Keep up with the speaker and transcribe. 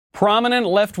Prominent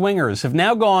left-wingers have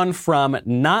now gone from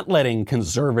not letting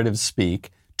conservatives speak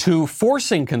to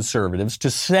forcing conservatives to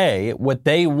say what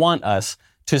they want us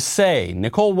to say.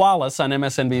 Nicole Wallace on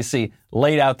MSNBC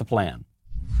laid out the plan.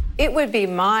 It would be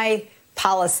my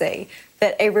policy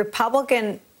that a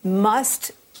Republican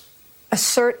must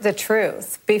assert the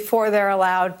truth before they're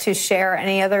allowed to share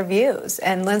any other views.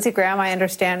 And Lindsey Graham, I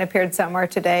understand, appeared somewhere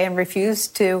today and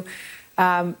refused to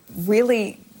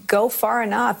really go far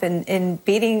enough in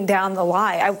beating down the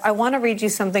lie. I want to read you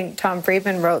something Tom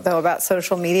Friedman wrote, though, about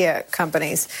social media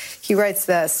companies. He writes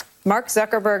this: Mark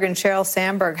Zuckerberg and Sheryl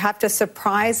Sandberg have to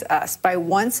surprise us by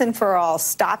once and for all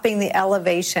stopping the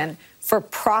elevation for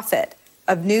profit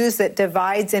of news that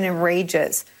divides and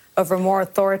enrages over more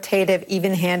authoritative,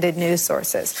 even-handed news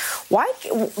sources. Why?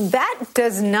 That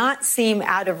does not seem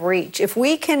out of reach. If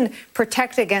we can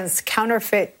protect against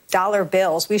counterfeit dollar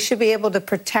bills, we should be able to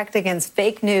protect against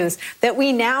fake news that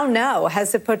we now know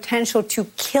has the potential to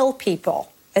kill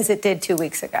people, as it did 2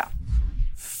 weeks ago.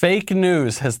 Fake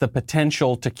news has the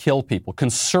potential to kill people.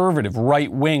 Conservative,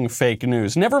 right-wing fake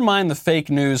news. Never mind the fake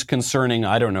news concerning,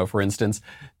 I don't know, for instance,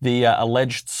 the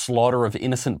alleged slaughter of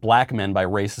innocent black men by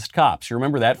racist cops. You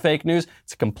remember that fake news?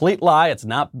 It's a complete lie. It's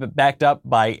not backed up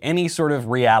by any sort of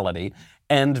reality.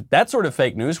 And that sort of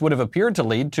fake news would have appeared to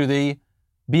lead to the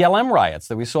BLM riots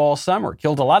that we saw all summer.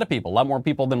 Killed a lot of people, a lot more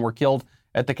people than were killed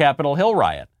at the Capitol Hill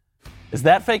riot. Is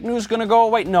that fake news going to go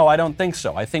away? No, I don't think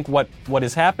so. I think what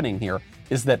is happening here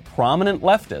is that prominent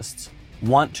leftists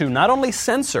want to not only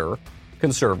censor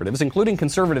conservatives, including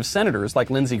conservative senators like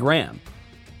Lindsey Graham,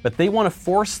 but they want to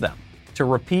force them to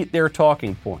repeat their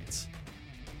talking points.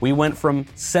 We went from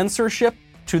censorship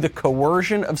to the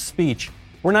coercion of speech.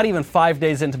 We're not even 5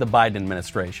 days into the Biden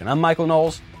administration. I'm Michael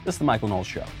Knowles. This is The Michael Knowles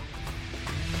Show.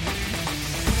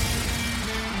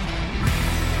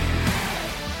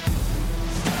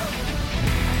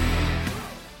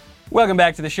 Welcome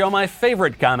back to the show. My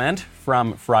favorite comment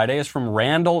from Friday is from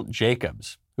Randall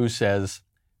Jacobs, who says,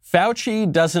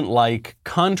 Fauci doesn't like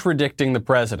contradicting the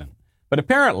president, but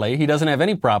apparently he doesn't have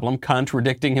any problem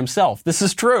contradicting himself. This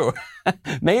is true.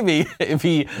 Maybe if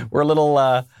he were a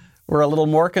little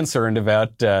more concerned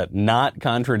about not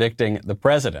contradicting the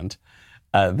president,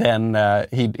 then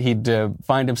he'd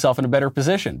find himself in a better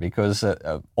position, because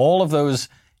all of those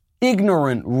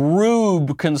ignorant,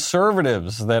 rube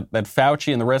conservatives that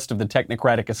Fauci and the rest of the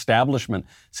technocratic establishment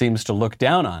seems to look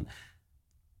down on,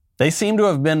 they seem to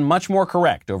have been much more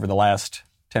correct over the last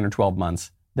 10 or 12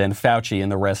 months than Fauci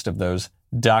and the rest of those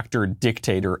doctor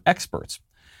dictator experts.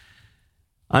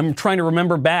 I'm trying to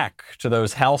remember back to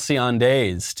those halcyon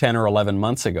days 10 or 11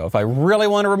 months ago. If I really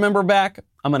want to remember back,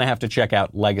 I'm going to have to check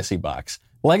out Legacy Box.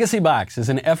 Legacy Box is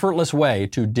an effortless way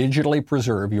to digitally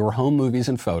preserve your home movies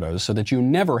and photos so that you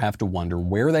never have to wonder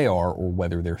where they are or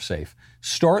whether they're safe.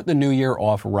 Start the new year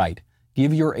off right.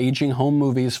 Give your aging home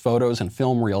movies, photos, and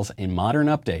film reels a modern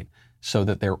update so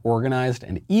that they're organized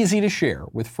and easy to share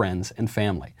with friends and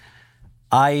family.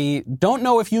 I don't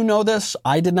know if you know this.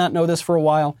 I did not know this for a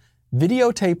while.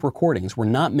 Videotape recordings were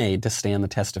not made to stand the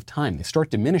test of time. They start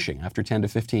diminishing after 10 to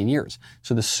 15 years.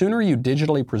 So the sooner you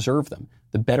digitally preserve them,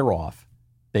 the better off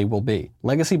they will be.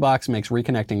 Legacy Box makes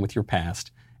reconnecting with your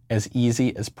past as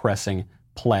easy as pressing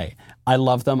play. I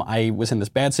love them. I was in this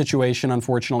bad situation,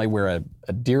 unfortunately, where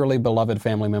a dearly beloved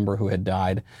family member who had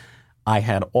died, I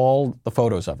had all the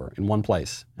photos of her in one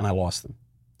place, and I lost them.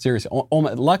 Seriously.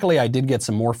 Luckily, I did get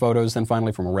some more photos then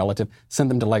finally from a relative, sent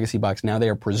them to Legacy Box. Now they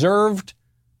are preserved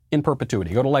in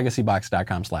perpetuity. Go to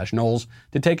legacybox.com/Knowles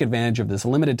to take advantage of this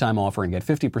limited time offer and get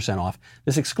 50% off.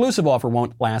 This exclusive offer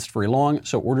won't last very long,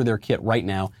 so order their kit right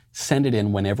now. Send it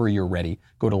in whenever you're ready.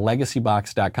 Go to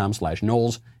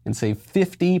legacybox.com/Knowles and save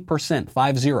 50%,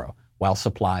 50, while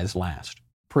supplies last.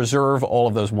 Preserve all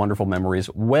of those wonderful memories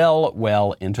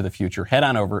well into the future. Head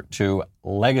on over to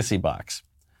Legacy Box.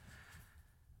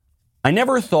 I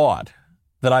never thought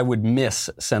that I would miss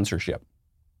censorship.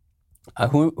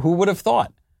 Who would have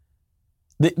thought?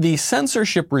 The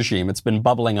censorship regime, it's been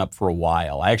bubbling up for a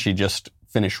while. I actually just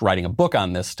finished writing a book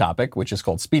on this topic, which is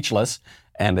called Speechless,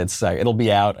 and it'll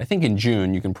be out, I think, in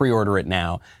June. You can pre-order it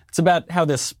now. It's about how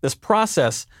this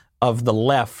process of the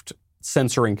left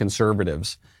censoring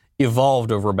conservatives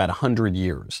evolved over about 100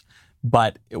 years.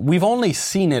 But we've only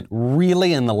seen it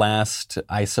really in the last,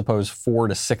 I suppose, 4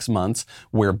 to 6 months,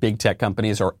 where big tech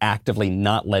companies are actively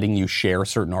not letting you share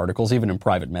certain articles, even in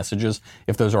private messages,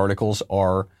 if those articles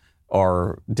are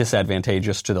are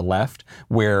disadvantageous to the left,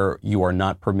 where you are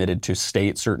not permitted to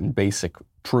state certain basic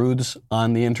truths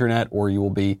on the internet, or you will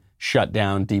be shut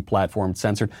down, deplatformed,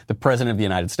 censored. The president of the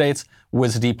United States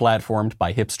was deplatformed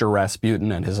by hipster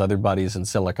Rasputin and his other buddies in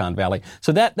Silicon Valley.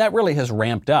 So that really has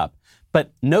ramped up.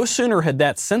 But no sooner had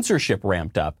that censorship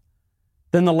ramped up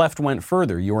than the left went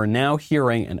further. You are now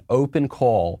hearing an open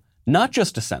call, not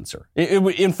just to censor.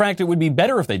 In fact, it would be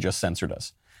better if they just censored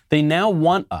us. They now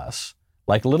want us,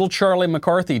 like little Charlie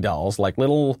McCarthy dolls, like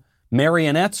little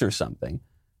marionettes or something,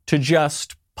 to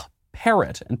just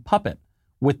parrot and puppet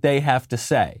what they have to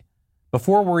say.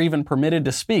 Before we're even permitted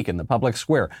to speak in the public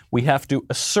square, we have to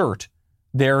assert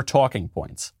their talking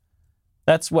points.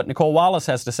 That's what Nicole Wallace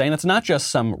has to say, and it's not just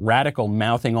some radical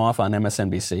mouthing off on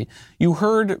MSNBC. You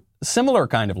heard similar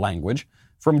kind of language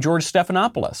from George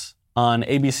Stephanopoulos on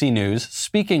ABC News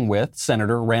speaking with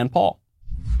Senator Rand Paul.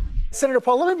 Senator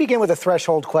Paul, let me begin with a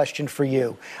threshold question for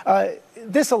you.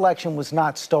 This election was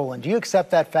not stolen. Do you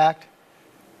accept that fact?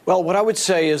 Well, what I would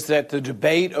say is that the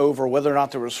debate over whether or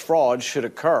not there was fraud should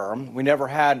occur. We never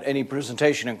had any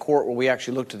presentation in court where we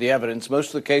actually looked at the evidence. Most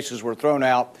of the cases were thrown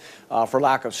out for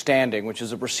lack of standing, which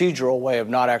is a procedural way of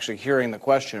not actually hearing the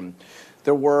question.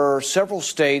 There were several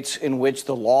states in which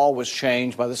the law was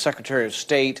changed by the Secretary of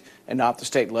State and not the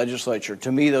state legislature.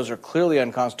 To me, those are clearly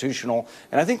unconstitutional,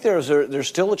 and I think there's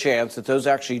still a chance that those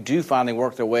actually do finally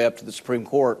work their way up to the Supreme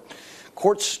Court.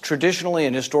 Courts traditionally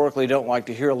and historically don't like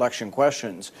to hear election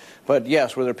questions. But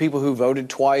yes, were there people who voted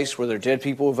twice? Were there dead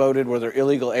people who voted? Were there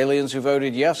illegal aliens who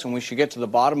voted? Yes, and we should get to the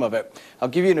bottom of it. I'll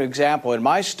give you an example. In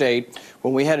my state,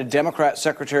 when we had a Democrat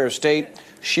Secretary of State,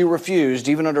 she refused,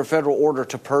 even under federal order,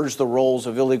 to purge the rolls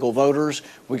of illegal voters.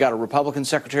 We got a Republican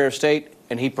Secretary of State,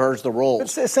 and he purged the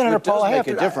rolls. Senator Paul, I have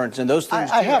to make a difference, and those things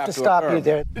I have to stop you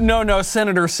there. No,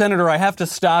 Senator, I have to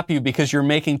stop you because you're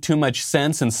making too much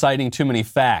sense and citing too many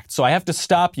facts. So I have to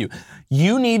stop you.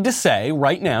 You need to say,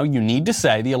 right now,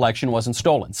 the election wasn't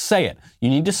stolen. Say it. You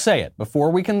need to say it.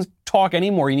 Before we can talk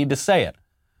anymore, you need to say it.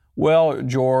 Well,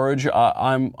 George,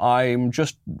 I'm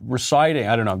just reciting.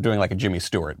 I don't know. I'm doing like a Jimmy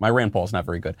Stewart. My Rand Paul's not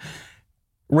very good.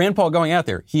 Rand Paul going out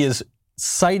there, he is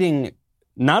citing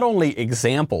not only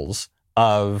examples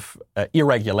of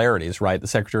irregularities, right? The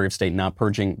Secretary of State not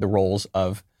purging the rolls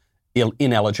of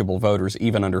ineligible voters,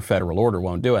 even under federal order,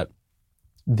 won't do it.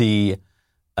 The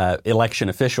election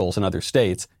officials in other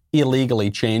states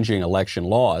illegally changing election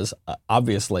laws,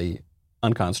 obviously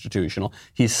unconstitutional.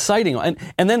 He's citing,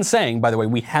 and then saying, by the way,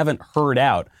 we haven't heard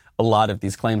out a lot of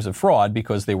these claims of fraud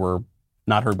because they were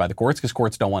not heard by the courts, because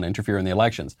courts don't want to interfere in the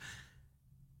elections.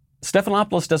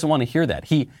 Stephanopoulos doesn't want to hear that.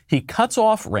 He cuts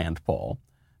off Rand Paul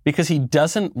because he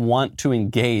doesn't want to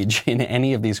engage in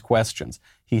any of these questions.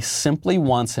 He simply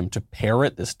wants him to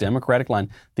parrot this Democratic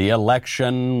line. The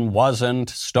election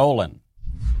wasn't stolen.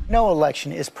 No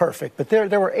election is perfect, but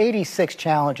there were 86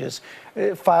 challenges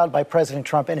filed by President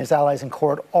Trump and his allies in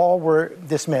court. All were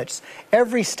dismissed.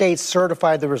 Every state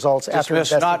certified the results after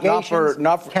investigations,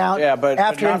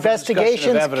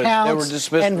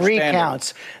 counts, and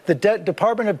recounts. The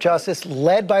Department of Justice,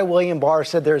 led by William Barr,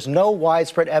 said there's no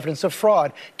widespread evidence of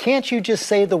fraud. Can't you just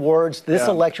say the words, this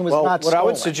election was not stolen?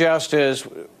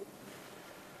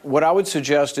 What I would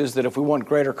suggest is that if we want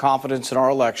greater confidence in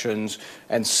our elections,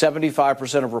 and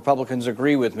 75% of Republicans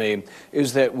agree with me,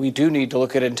 is that we do need to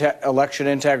look at election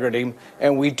integrity,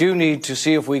 and we do need to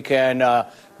see if we can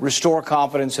restore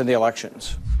confidence in the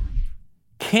elections.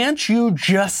 Can't you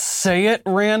just say it,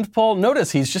 Rand Paul?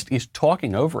 Notice he's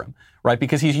talking over him, right?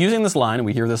 Because he's using this line, and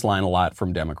we hear this line a lot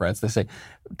from Democrats. They say,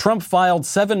 Trump filed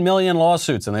 7 million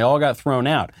lawsuits, and they all got thrown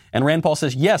out. And Rand Paul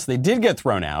says, yes, they did get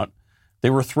thrown out.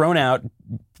 They were thrown out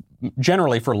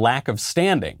generally for lack of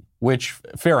standing, which,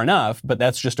 fair enough, but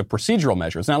that's just a procedural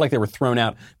measure. It's not like they were thrown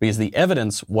out because the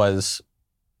evidence was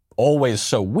always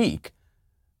so weak.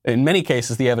 In many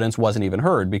cases, the evidence wasn't even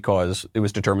heard because it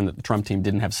was determined that the Trump team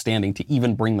didn't have standing to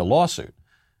even bring the lawsuit,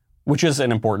 which is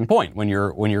an important point when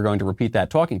you're going to repeat that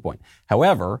talking point.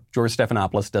 However, George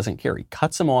Stephanopoulos doesn't care. He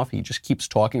cuts him off. He just keeps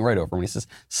talking right over him. He says,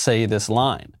 say this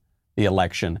line. The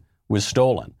election was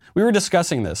stolen. We were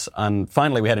discussing this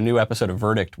finally we had a new episode of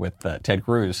Verdict with Ted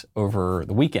Cruz over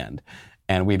the weekend,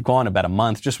 and we'd gone about a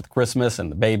month just with Christmas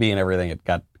and the baby and everything. It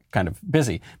got kind of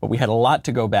busy, but we had a lot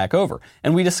to go back over.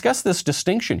 And we discussed this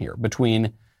distinction here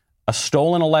between a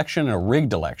stolen election and a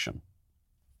rigged election.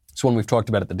 It's one we've talked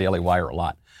about at the Daily Wire a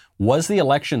lot. Was the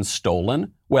election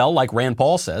stolen? Well, like Rand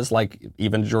Paul says, like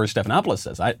even George Stephanopoulos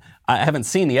says, I haven't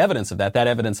seen the evidence of that. That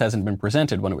evidence hasn't been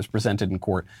presented when it was presented in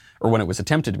court, or when it was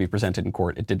attempted to be presented in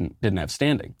court. It didn't have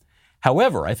standing.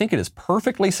 However, I think it is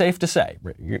perfectly safe to say,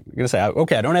 you're going to say,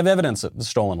 okay, I don't have evidence of the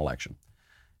stolen election.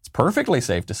 It's perfectly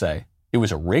safe to say it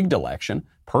was a rigged election.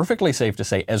 Perfectly safe to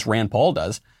say, as Rand Paul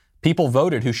does, people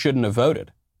voted who shouldn't have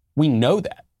voted. We know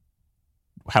that.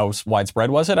 How widespread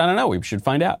was it? I don't know. We should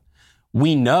find out.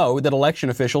 We know that election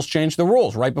officials changed the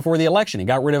rules right before the election. He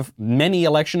got rid of many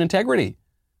election integrity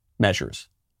measures.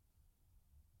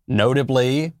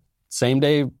 Notably,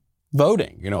 same-day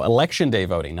voting, election day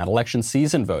voting, not election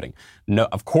season voting. No,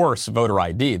 of course, voter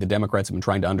ID. The Democrats have been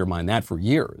trying to undermine that for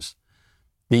years.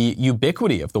 The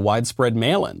ubiquity of the widespread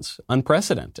mail-ins,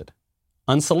 unprecedented.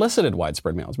 Unsolicited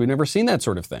widespread mail-ins. We've never seen that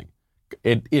sort of thing.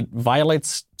 It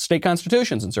violates state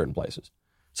constitutions in certain places.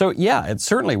 So, yeah, it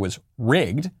certainly was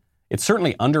rigged. It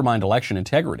certainly undermined election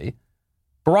integrity.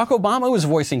 Barack Obama was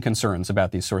voicing concerns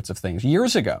about these sorts of things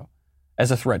years ago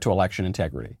as a threat to election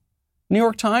integrity. New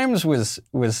York Times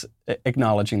was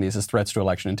acknowledging these as threats to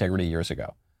election integrity years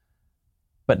ago.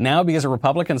 But now, because a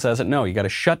Republican says it, no, you got to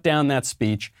shut down that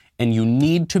speech, and you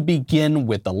need to begin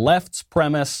with the left's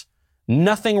premise,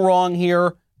 nothing wrong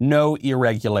here, no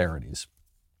irregularities.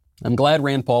 I'm glad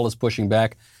Rand Paul is pushing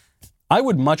back. I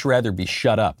would much rather be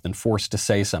shut up than forced to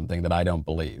say something that I don't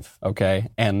believe, okay?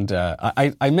 And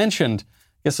I mentioned,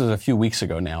 I guess it was a few weeks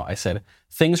ago now, I said,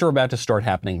 things are about to start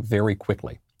happening very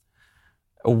quickly.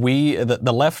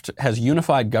 The left has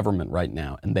unified government right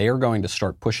now, and they are going to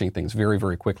start pushing things very,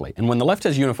 very quickly. And when the left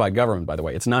has unified government, by the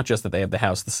way, it's not just that they have the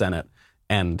House, the Senate,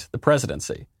 and the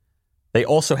presidency. They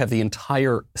also have the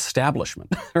entire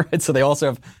establishment, right? So they also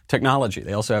have technology.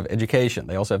 They also have education.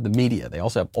 They also have the media. They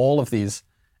also have all of these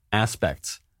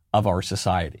aspects of our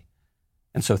society.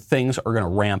 And so things are going to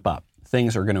ramp up.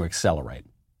 Things are going to accelerate.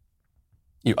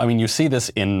 You see this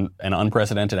in an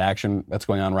unprecedented action that's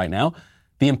going on right now.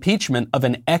 The impeachment of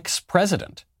an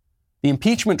ex-president. The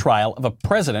impeachment trial of a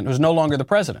president who's no longer the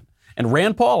president. And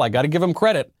Rand Paul, I got to give him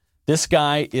credit. This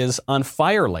guy is on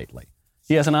fire lately.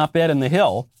 He has an op-ed in The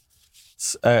Hill,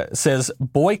 says,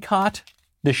 boycott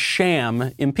the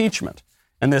sham impeachment.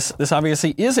 And this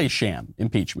obviously is a sham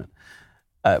impeachment.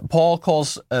 Paul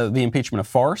calls the impeachment a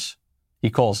farce. He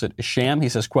calls it a sham. He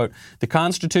says, quote, the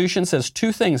Constitution says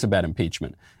two things about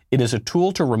impeachment. It is a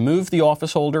tool to remove the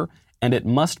office holder, and it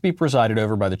must be presided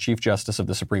over by the Chief Justice of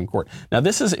the Supreme Court. Now,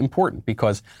 this is important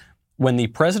because when the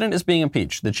president is being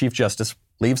impeached, the Chief Justice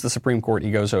leaves the Supreme Court,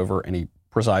 he goes over and he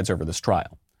presides over this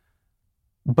trial.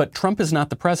 But Trump is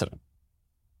not the president.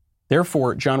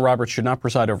 Therefore, John Roberts should not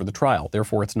preside over the trial.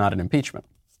 Therefore, it's not an impeachment.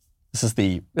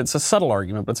 It's a subtle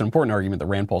argument, but it's an important argument that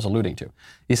Rand Paul's alluding to.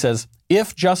 He says,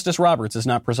 if Justice Roberts is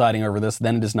not presiding over this,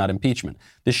 then it is not impeachment.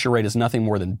 This charade is nothing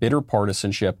more than bitter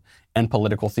partisanship and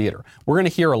political theater. We're going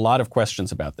to hear a lot of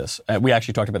questions about this. We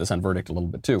actually talked about this on Verdict a little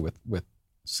bit, too, with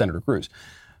Senator Cruz.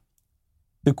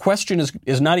 The question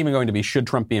is not even going to be, should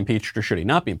Trump be impeached or should he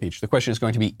not be impeached? The question is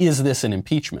going to be, is this an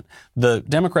impeachment? The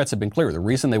Democrats have been clear. The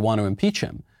reason they want to impeach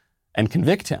him and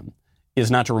convict him is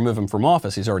not to remove him from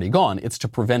office. He's already gone. It's to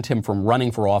prevent him from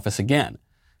running for office again.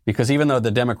 Because even though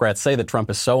the Democrats say that Trump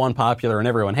is so unpopular and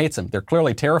everyone hates him, they're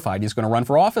clearly terrified he's going to run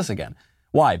for office again.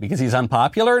 Why? Because he's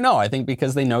unpopular? No, I think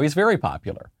because they know he's very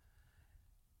popular.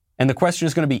 And the question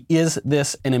is going to be, is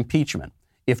this an impeachment?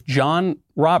 If John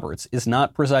Roberts is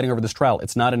not presiding over this trial,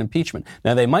 it's not an impeachment.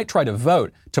 Now, they might try to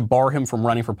vote to bar him from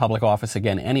running for public office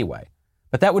again anyway.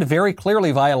 But that would very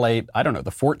clearly violate,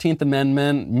 the 14th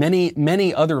Amendment,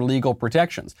 many other legal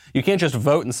protections. You can't just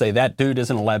vote and say that dude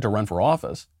isn't allowed to run for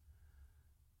office.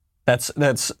 That's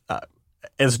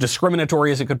as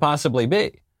discriminatory as it could possibly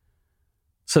be.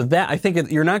 So that, I think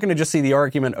you're not going to just see the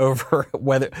argument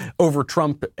over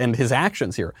Trump and his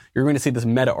actions here. You're going to see this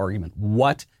meta argument.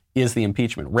 What is the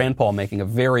impeachment? Rand Paul making a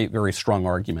very, very strong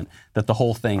argument that the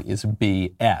whole thing is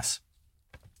BS.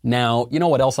 Now, you know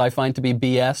what else I find to be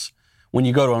BS? When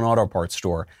you go to an auto parts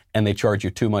store and they charge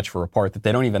you too much for a part that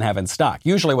they don't even have in stock.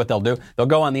 Usually what they'll do, they'll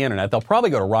go on the internet. They'll probably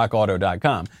go to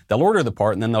rockauto.com. They'll order the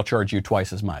part and then they'll charge you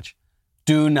twice as much.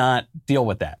 Do not deal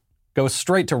with that. Go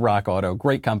straight to Rock Auto.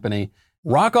 Great company.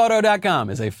 RockAuto.com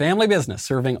is a family business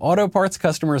serving auto parts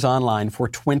customers online for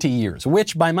 20 years,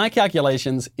 which by my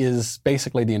calculations is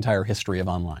basically the entire history of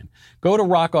online. Go to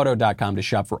RockAuto.com to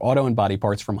shop for auto and body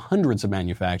parts from hundreds of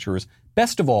manufacturers.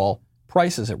 Best of all,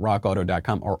 prices at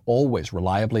RockAuto.com are always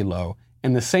reliably low,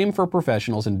 and the same for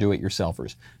professionals and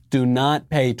do-it-yourselfers. Do not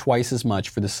pay twice as much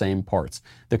for the same parts.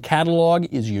 The catalog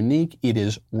is unique. It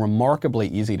is remarkably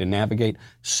easy to navigate,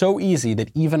 so easy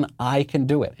that even I can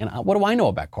do it. And what do I know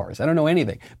about cars? I don't know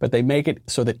anything, but they make it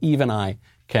so that even I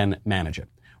can manage it.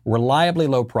 Reliably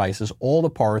low prices, all the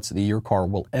parts that your car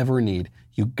will ever need.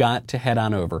 You got to head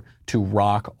on over to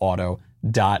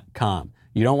RockAuto.com.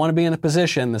 You don't want to be in a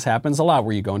position, this happens a lot,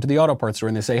 where you go into the auto parts store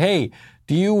and they say, hey,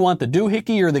 do you want the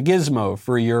doohickey or the gizmo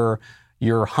for your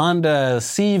your Honda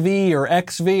CV or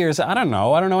XV, or I don't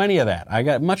know any of that. I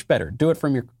got much better. Do it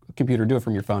from your computer, do it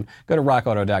from your phone. Go to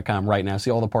rockauto.com right now. See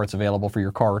all the parts available for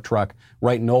your car or truck.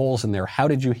 Write Knowles in there. How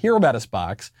did you hear about us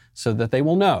box so that they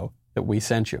will know that we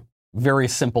sent you. Very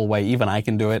simple way. Even I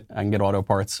can do it. I can get auto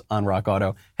parts on Rock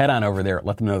Auto. Head on over there.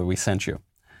 Let them know that we sent you.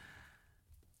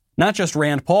 Not just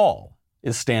Rand Paul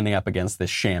is standing up against this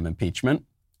sham impeachment.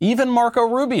 Even Marco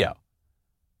Rubio.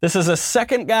 This is a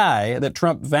second guy that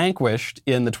Trump vanquished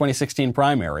in the 2016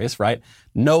 primaries, right?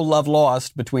 No love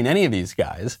lost between any of these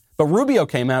guys. But Rubio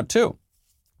came out too.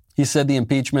 He said the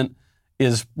impeachment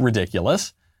is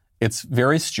ridiculous. It's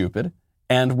very stupid.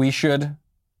 And we should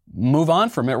move on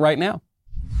from it right now.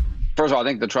 First of all, I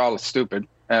think the trial is stupid.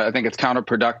 I think it's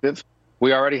counterproductive.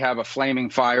 We already have a flaming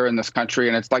fire in this country,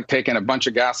 and it's like taking a bunch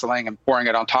of gasoline and pouring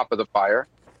it on top of the fire.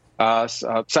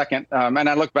 Second, and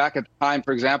I look back at the time,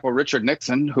 for example, Richard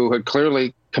Nixon, who had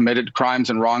clearly committed crimes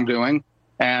and wrongdoing.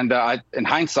 And in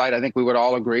hindsight, I think we would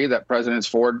all agree that President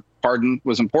Ford's pardon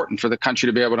was important for the country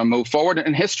to be able to move forward.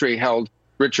 And history held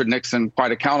Richard Nixon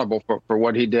quite accountable for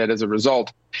what he did as a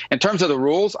result. In terms of the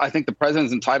rules, I think the president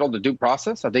is entitled to due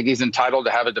process. I think he's entitled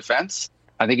to have a defense.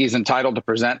 I think he's entitled to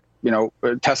present,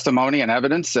 testimony and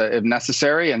evidence if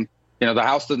necessary. And the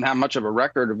House doesn't have much of a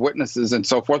record of witnesses and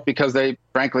so forth because they,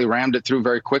 frankly, rammed it through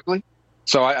very quickly.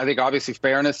 So I think, obviously,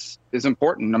 fairness is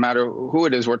important, no matter who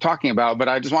it is we're talking about. But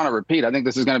I just want to repeat, I think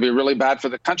this is going to be really bad for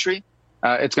the country.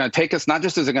 It's going to take us, not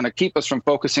just is it going to keep us from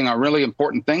focusing on really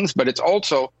important things, but it's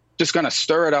also just going to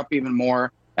stir it up even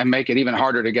more and make it even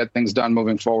harder to get things done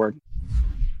moving forward.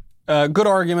 Good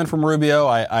argument from Rubio.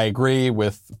 I agree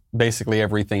with basically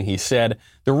everything he said.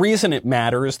 The reason it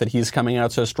matters that he's coming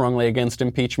out so strongly against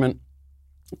impeachment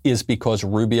is because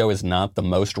Rubio is not the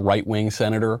most right-wing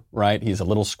senator, right? He's a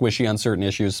little squishy on certain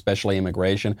issues, especially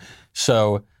immigration.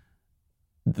 So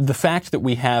the fact that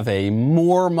we have a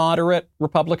more moderate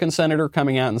Republican senator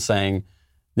coming out and saying,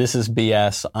 this is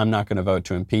BS, I'm not going to vote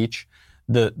to impeach.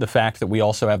 The fact that we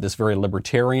also have this very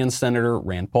libertarian senator,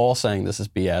 Rand Paul, saying this is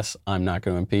BS, I'm not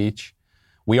going to impeach.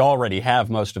 We already have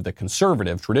most of the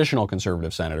traditional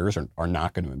conservative senators are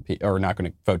not going to impeach, or not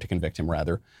going to vote to convict him,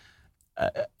 rather.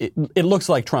 It looks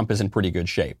like Trump is in pretty good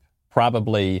shape.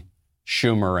 Probably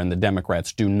Schumer and the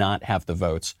Democrats do not have the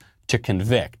votes to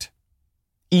convict,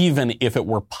 even if it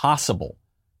were possible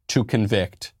to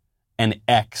convict an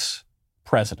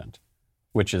ex-president,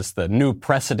 which is the new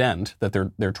precedent that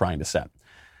they're trying to set.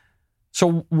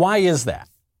 So why is that?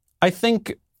 I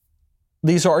think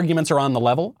these arguments are on the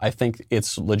level. I think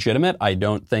it's legitimate. I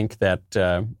don't think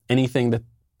that anything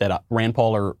that Rand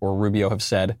Paul or Rubio have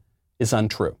said is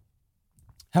untrue.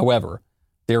 However,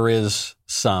 there is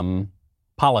some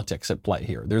politics at play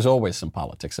here. There's always some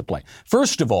politics at play.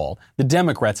 First of all, the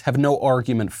Democrats have no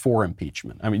argument for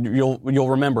impeachment. I mean, you'll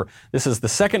remember this is the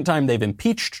second time they've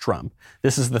impeached Trump.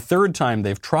 This is the third time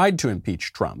they've tried to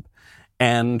impeach Trump.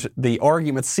 And the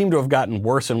arguments seem to have gotten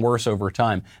worse and worse over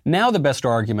time. Now the best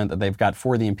argument that they've got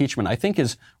for the impeachment, I think,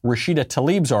 is Rashida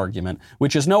Tlaib's argument,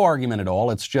 which is no argument at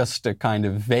all. It's just a kind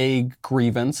of vague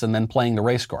grievance and then playing the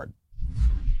race card.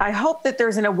 I hope that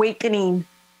there's an awakening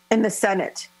in the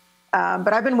Senate.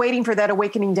 But I've been waiting for that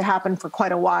awakening to happen for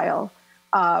quite a while,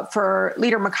 for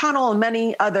Leader McConnell and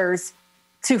many others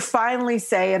to finally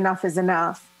say enough is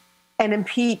enough and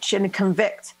impeach and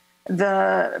convict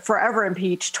the forever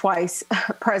impeached twice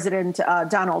President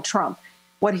Donald Trump.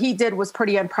 What he did was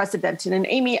pretty unprecedented. And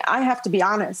Amy, I have to be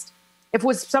honest, if it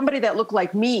was somebody that looked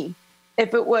like me,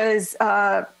 if it was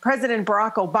President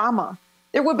Barack Obama,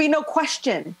 there would be no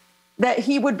question that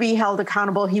he would be held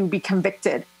accountable. He would be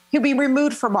convicted. He'd be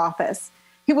removed from office.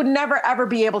 He would never, ever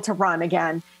be able to run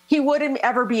again. He wouldn't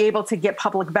ever be able to get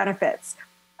public benefits.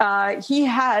 He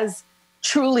has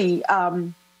truly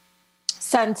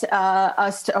sent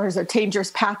us to a dangerous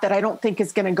path that I don't think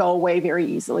is going to go away very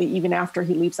easily, even after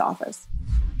he leaves office.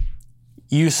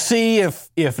 You see, if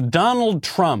Donald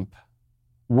Trump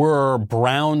were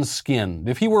brown-skinned,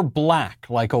 if he were black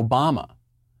like Obama,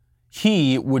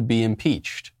 he would be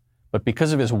impeached. But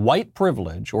because of his white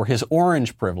privilege or his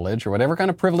orange privilege or whatever kind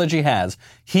of privilege he has,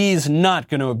 he's not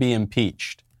going to be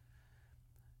impeached.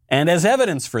 And as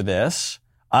evidence for this,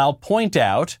 I'll point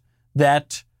out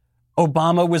that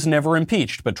Obama was never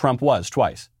impeached, but Trump was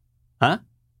twice. Huh?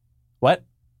 What?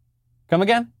 Come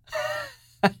again?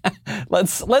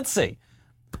 Let's see.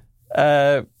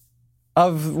 Of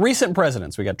recent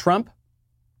presidents, we got Trump,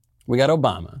 we got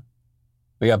Obama,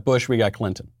 we got Bush, we got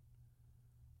Clinton.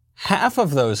 Half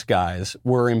of those guys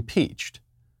were impeached.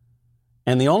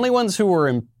 And the only ones who were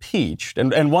impeached,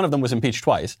 and one of them was impeached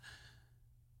twice,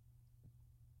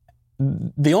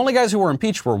 the only guys who were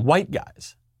impeached were white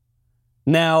guys.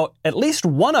 Now, at least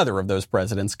one other of those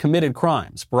presidents committed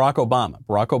crimes. Barack Obama.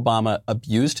 Barack Obama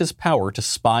abused his power to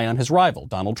spy on his rival,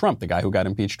 Donald Trump, the guy who got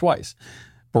impeached twice.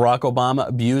 Barack Obama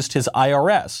abused his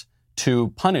IRS to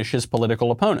punish his political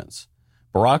opponents.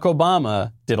 Barack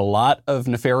Obama did a lot of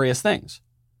nefarious things,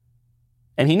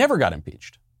 and he never got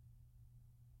impeached.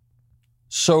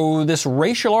 So this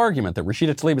racial argument that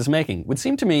Rashida Tlaib is making would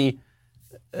seem to me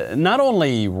not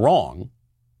only wrong,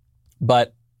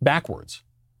 but backwards.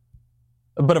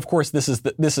 But of course, this is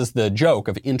the joke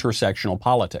of intersectional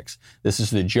politics. This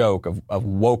is the joke of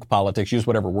woke politics. Use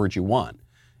whatever word you want.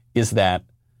 Is that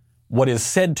what is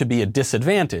said to be a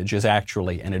disadvantage is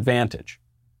actually an advantage.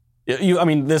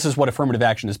 This is what affirmative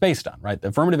action is based on, right?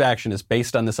 Affirmative action is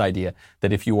based on this idea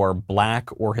that if you are black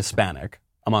or Hispanic,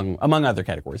 among other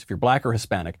categories, if you're black or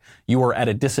Hispanic, you are at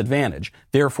a disadvantage.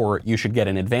 Therefore, you should get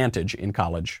an advantage in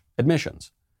college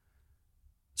admissions.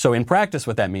 So in practice,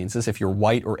 what that means is if you're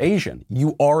white or Asian,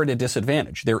 you are at a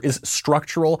disadvantage. There is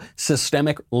structural,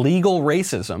 systemic, legal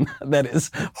racism that is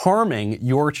harming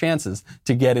your chances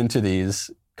to get into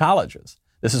these colleges.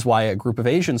 This is why a group of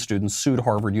Asian students sued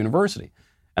Harvard University.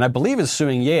 And I believe is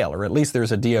suing Yale, or at least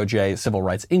there's a DOJ civil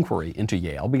rights inquiry into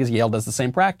Yale, because Yale does the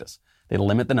same practice. They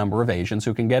limit the number of Asians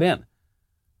who can get in.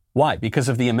 Why? Because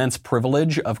of the immense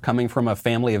privilege of coming from a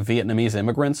family of Vietnamese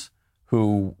immigrants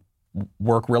who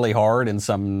work really hard in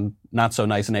some not so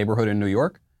nice neighborhood in New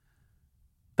York.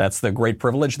 That's the great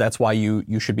privilege. That's why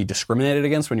you should be discriminated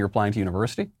against when you're applying to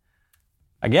university.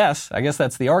 I guess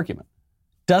that's the argument.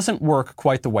 Doesn't work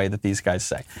quite the way that these guys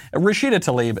say. Rashida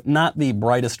Tlaib, not the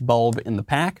brightest bulb in the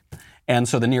pack, and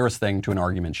so the nearest thing to an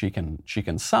argument she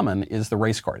can summon is the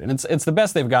race card, and it's the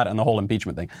best they've got on the whole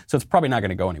impeachment thing. So it's probably not going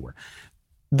to go anywhere.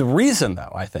 The reason,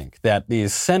 though, I think that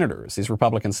these senators, these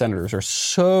Republican senators, are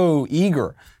so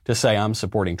eager to say I'm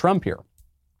supporting Trump here,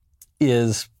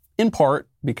 is in part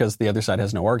because the other side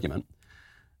has no argument,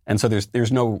 and so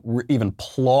there's no even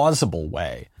plausible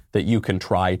way that you can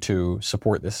try to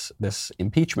support this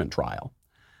impeachment trial.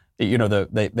 You know,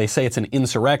 they say it's an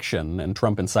insurrection and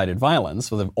Trump incited violence.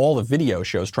 So all the video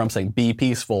shows Trump saying, be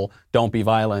peaceful, don't be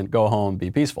violent, go home,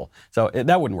 be peaceful. So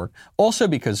that wouldn't work. Also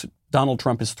because Donald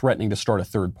Trump is threatening to start a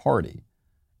third party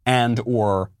and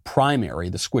or primary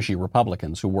the squishy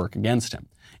Republicans who work against him.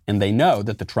 And they know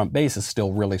that the Trump base is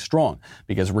still really strong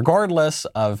because regardless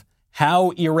of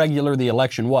how irregular the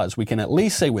election was, we can at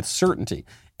least say with certainty,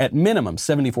 at minimum,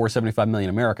 75 million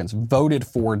Americans voted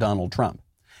for Donald Trump.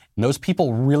 And those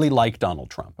people really like Donald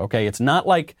Trump, okay? It's not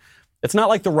like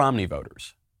the Romney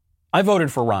voters. I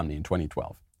voted for Romney in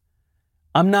 2012.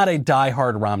 I'm not a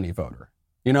diehard Romney voter.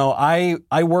 You know,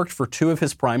 I worked for two of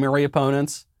his primary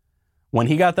opponents. When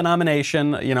he got the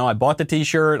nomination, you know, I bought the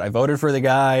T-shirt, I voted for the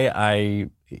guy,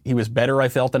 he was better, I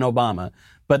felt, than Obama.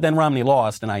 But then Romney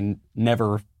lost, and I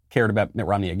never cared about Mitt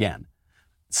Romney again.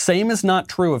 Same is not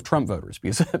true of Trump voters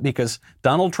because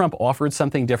Donald Trump offered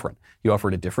something different. He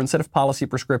offered a different set of policy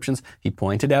prescriptions. He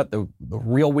pointed out the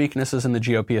real weaknesses in the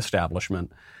GOP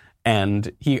establishment,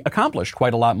 and he accomplished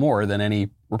quite a lot more than any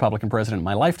Republican president in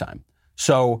my lifetime.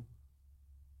 So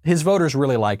his voters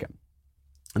really like him,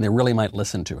 and they really might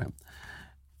listen to him.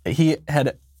 He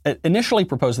had initially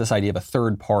proposed this idea of a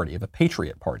third party, of a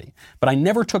patriot party, but I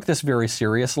never took this very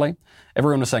seriously.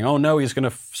 Everyone was saying, oh no, he's going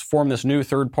to form this new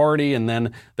third party and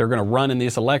then they're going to run in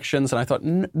these elections. And I thought,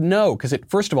 no, because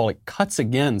first of all, it cuts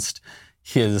against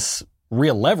his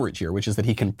real leverage here, which is that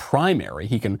he can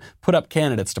put up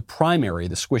candidates to primary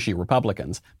the squishy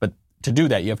Republicans. But to do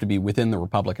that, you have to be within the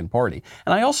Republican Party.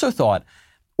 And I also thought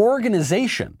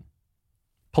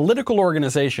political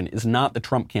organization is not the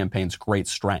Trump campaign's great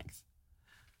strength.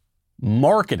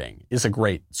 Marketing is a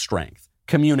great strength.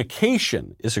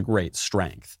 Communication is a great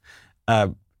strength.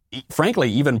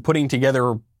 Frankly, even putting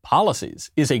together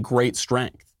policies is a great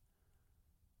strength.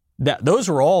 Those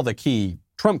are all the key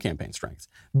Trump campaign strengths.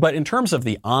 But in terms of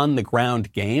the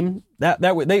on-the-ground game,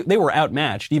 they were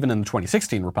outmatched even in the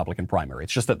 2016 Republican primary.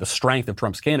 It's just that the strength of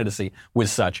Trump's candidacy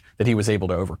was such that he was able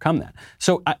to overcome that.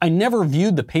 So I never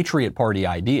viewed the Patriot Party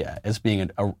idea as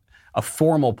being a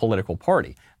formal political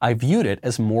party. I viewed it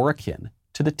as more akin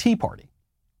to the Tea Party.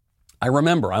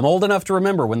 I'm old enough to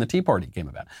remember when the Tea Party came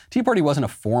about. Tea Party wasn't a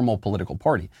formal political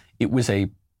party. It was a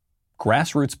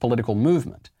grassroots political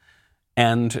movement.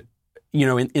 And, you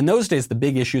know, in those days, the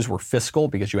big issues were fiscal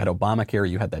because you had Obamacare,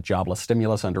 you had that jobless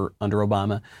stimulus under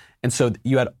Obama. And so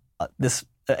you had this,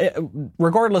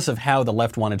 regardless of how the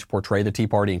left wanted to portray the Tea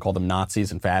Party and call them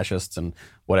Nazis and fascists and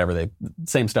whatever,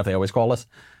 same stuff they always call us,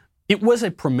 it was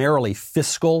a primarily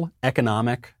fiscal,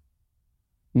 economic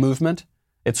movement.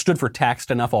 It stood for taxed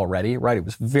enough already, right? It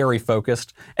was very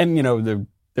focused. And, you know,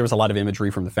 there was a lot of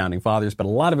imagery from the Founding Fathers, but a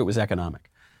lot of it was economic.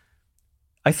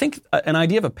 I think an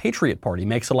idea of a patriot party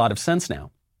makes a lot of sense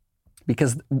now,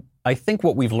 because I think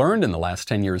what we've learned in the last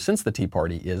 10 years since the Tea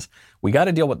Party is we got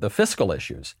to deal with the fiscal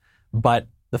issues, but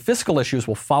the fiscal issues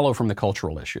will follow from the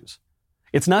cultural issues.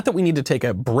 It's not that we need to take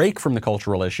a break from the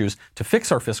cultural issues to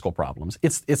fix our fiscal problems.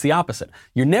 It's the opposite.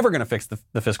 You're never going to fix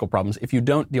the fiscal problems if you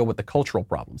don't deal with the cultural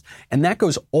problems. And that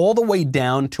goes all the way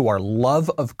down to our love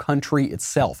of country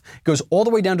itself. It goes all the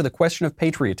way down to the question of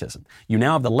patriotism. You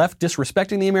now have the left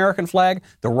disrespecting the American flag,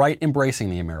 the right embracing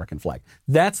the American flag.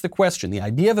 That's the question. The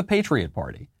idea of a patriot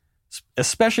party,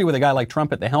 especially with a guy like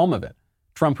Trump at the helm of it,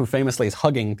 Trump who famously is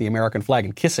hugging the American flag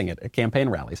and kissing it at campaign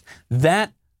rallies,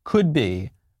 that could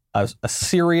be a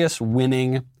serious,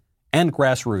 winning, and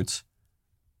grassroots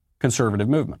conservative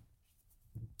movement.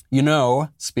 You know,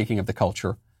 speaking of the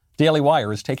culture, Daily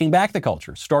Wire is taking back the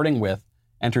culture, starting with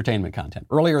entertainment content.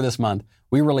 Earlier this month,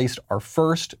 we released our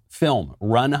first film,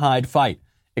 Run, Hide, Fight,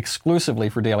 exclusively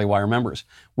for Daily Wire members.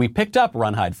 We picked up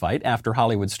Run, Hide, Fight after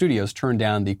Hollywood studios turned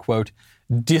down the, quote,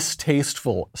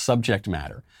 distasteful subject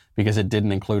matter because it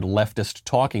didn't include leftist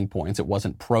talking points, it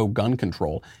wasn't pro-gun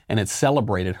control, and it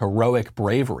celebrated heroic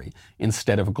bravery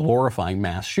instead of glorifying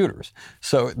mass shooters.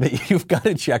 So you've got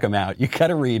to check them out. You've got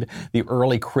to read the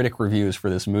early critic reviews for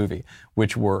this movie,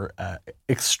 which were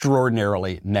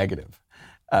extraordinarily negative.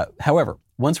 However,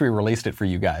 once we released it for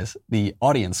you guys, the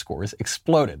audience scores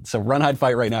exploded. So Run, Hide,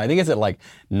 Fight right now, I think it's at like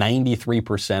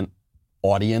 93%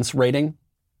 audience rating.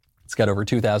 It's got over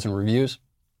 2,000 reviews.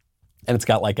 And it's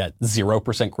got like a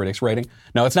 0% critics rating.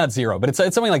 No, it's not 0, but it's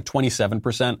something like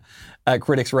 27%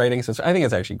 critics rating. So I think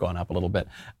it's actually gone up a little bit.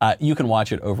 You can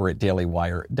watch it over at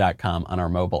dailywire.com on our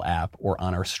mobile app or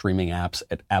on our streaming apps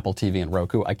at Apple TV and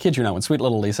Roku. I kid you not, when Sweet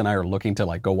Little Lisa and I are looking to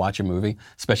like go watch a movie,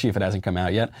 especially if it hasn't come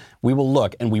out yet, we will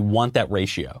look and we want that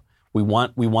ratio. We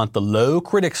want the low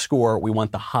critic score. We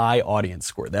want the high audience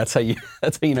score. That's how you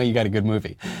know you got a good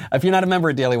movie. If you're not a member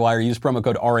at Daily Wire, use promo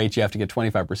code RHF to get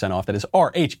 25% off. That is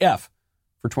RHF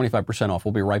for 25% off.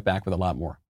 We'll be right back with a lot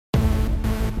more.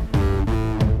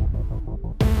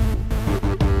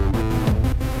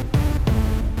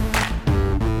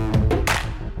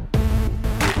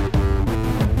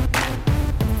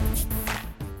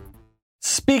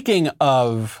 Speaking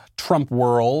of Trump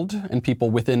world and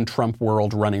people within Trump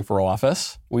world running for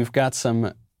office, we've got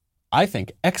some, I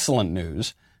think, excellent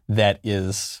news that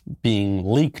is being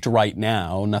leaked right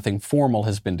now. Nothing formal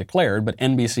has been declared, but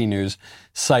NBC News,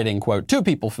 citing, quote, two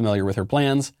people familiar with her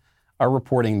plans, are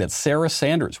reporting that Sarah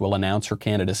Sanders will announce her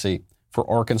candidacy for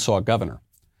Arkansas governor.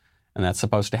 And that's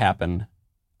supposed to happen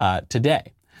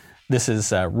today. This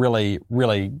is really,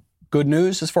 really good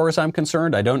news as far as I'm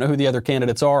concerned. I don't know who the other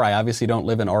candidates are. I obviously don't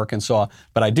live in Arkansas,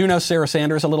 but I do know Sarah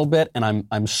Sanders a little bit, and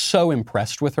I'm so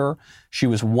impressed with her. She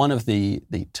was one of the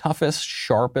toughest,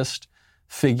 sharpest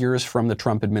figures from the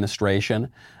Trump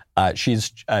administration. She's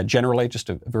generally just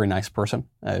a very nice person,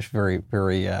 very,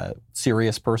 very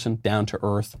serious person, down to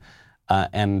earth,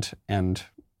 and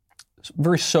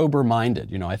very sober-minded.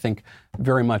 You know, I think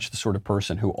very much the sort of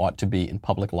person who ought to be in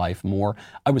public life more.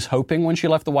 I was hoping when she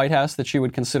left the White House that she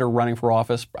would consider running for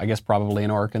office, I guess probably in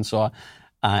Arkansas.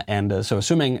 So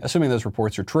assuming those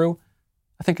reports are true,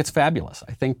 I think it's fabulous.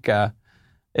 I think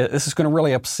this is going to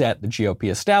really upset the GOP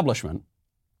establishment.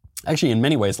 Actually, in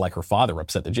many ways, like her father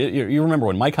upset the GOP. You remember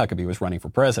when Mike Huckabee was running for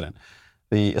president,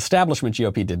 the establishment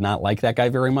GOP did not like that guy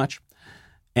very much.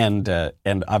 And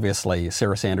obviously,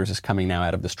 Sarah Sanders is coming now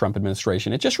out of this Trump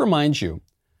administration. It just reminds you,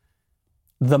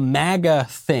 the MAGA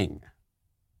thing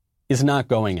is not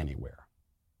going anywhere.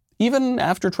 Even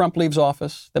after Trump leaves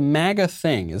office, the MAGA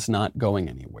thing is not going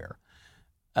anywhere.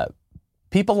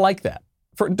 People like that.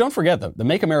 Don't forget, the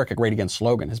Make America Great Again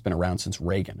slogan has been around since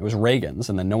Reagan. It was Reagan's,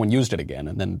 and then no one used it again.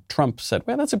 And then Trump said,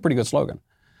 well, that's a pretty good slogan.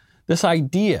 This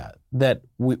idea that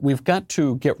we've got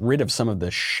to get rid of some of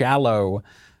the shallow,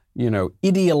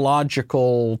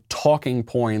 ideological talking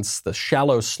points, the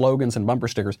shallow slogans and bumper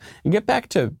stickers, and get back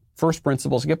to first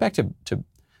principles, get back to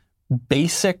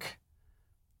basic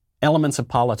elements of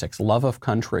politics, love of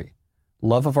country,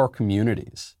 love of our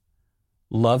communities,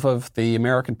 love of the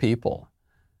American people.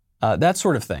 That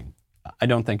sort of thing, I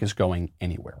don't think is going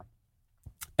anywhere,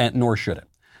 and nor should it.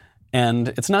 And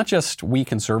it's not just we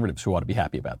conservatives who ought to be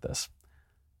happy about this.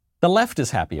 The left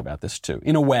is happy about this too,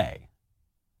 in a way.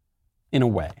 In a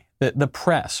way. The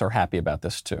press are happy about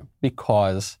this too,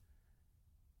 because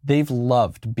they've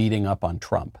loved beating up on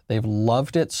Trump. They've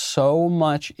loved it so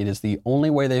much. It is the only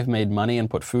way they've made money and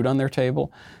put food on their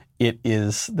table. It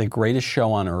is the greatest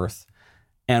show on earth.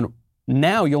 And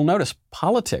now you'll notice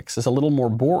politics is a little more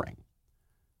boring.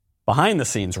 behind the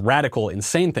scenes, radical,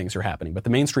 insane things are happening, but the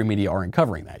mainstream media aren't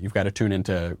covering that. You've got to tune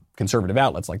into conservative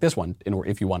outlets like this one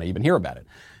if you want to even hear about it.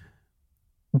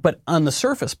 But on the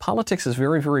surface, politics is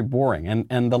very, very boring,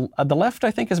 and the left,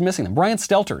 I think, is missing them. Brian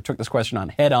Stelter took this question on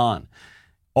head on.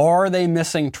 Are they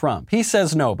missing Trump? He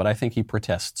says no, but I think he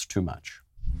protests too much.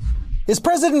 Is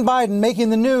President Biden making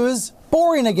the news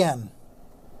boring again?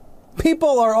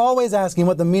 People are always asking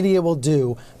what the media will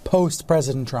do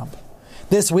post-President Trump.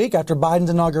 This week, after Biden's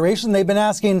inauguration, they've been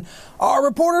asking, are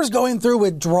reporters going through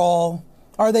withdrawal?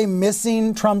 Are they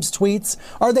missing Trump's tweets?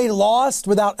 Are they lost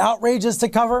without outrages to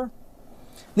cover?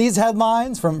 These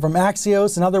headlines from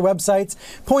Axios and other websites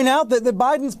point out that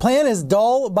Biden's plan is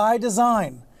dull by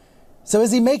design. So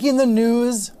is he making the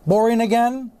news boring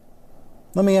again?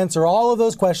 Let me answer all of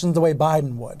those questions the way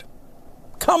Biden would.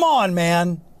 Come on,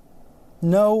 man.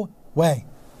 No way.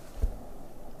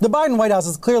 The Biden White House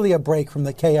is clearly a break from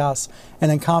the chaos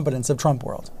and incompetence of Trump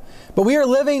world. But we are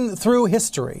living through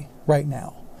history right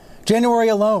now. January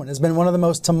alone has been one of the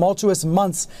most tumultuous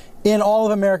months in all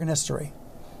of American history.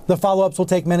 The follow-ups will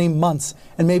take many months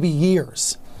and maybe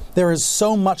years. There is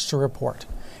so much to report,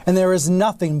 and there is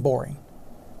nothing boring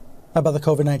about the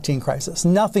COVID-19 crisis.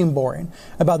 Nothing boring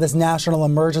about this national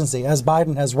emergency, as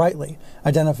Biden has rightly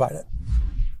identified it.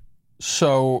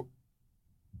 So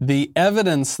the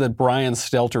evidence that Brian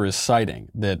Stelter is citing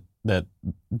that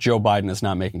Joe Biden is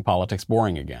not making politics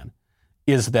boring again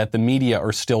is that the media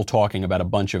are still talking about a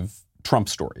bunch of Trump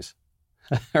stories.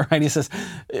 Right? He says,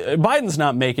 Biden's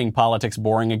not making politics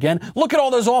boring again. Look at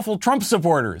all those awful Trump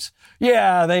supporters.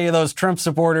 Yeah, those Trump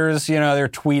supporters, they're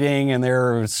tweeting and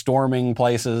they're storming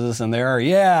places and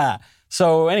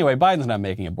So anyway, Biden's not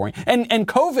making it boring. And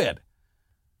COVID,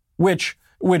 which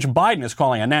Biden is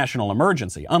calling a national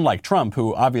emergency, unlike Trump,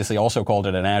 who obviously also called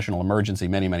it a national emergency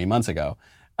many, many months ago.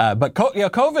 But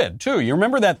COVID, too. You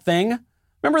remember that thing?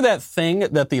 Remember that thing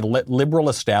that the liberal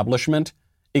establishment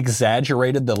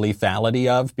exaggerated the lethality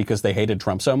of because they hated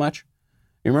Trump so much?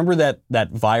 You remember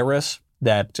that virus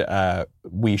that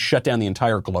we shut down the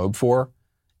entire globe for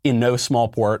in no small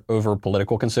part over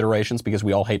political considerations because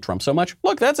we all hate Trump so much?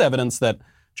 Look, that's evidence that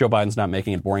Joe Biden's not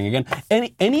making it boring again.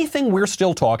 Anything we're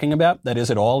still talking about that is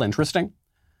at all interesting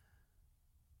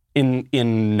in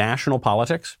national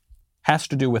politics has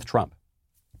to do with Trump.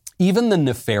 Even the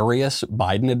nefarious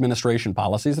Biden administration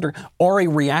policies that are a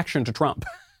reaction to Trump,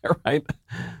 right?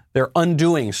 They're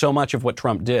undoing so much of what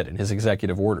Trump did in his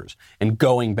executive orders and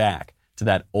going back to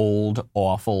that old,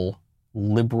 awful,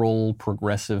 liberal,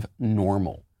 progressive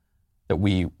normal that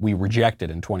we rejected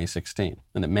in 2016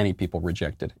 and that many people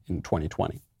rejected in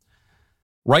 2020.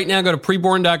 Right now, go to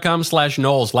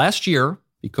preborn.com/Knowles. Last year,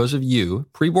 because of you,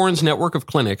 Preborn's network of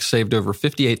clinics saved over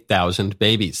 58,000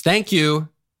 babies. Thank you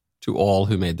to all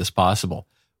who made this possible.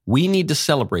 We need to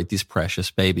celebrate these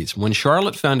precious babies. When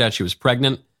Charlotte found out she was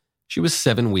pregnant, she was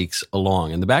 7 weeks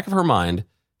along. In the back of her mind,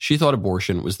 she thought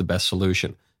abortion was the best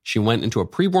solution. She went into a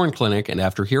preborn clinic, and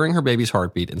after hearing her baby's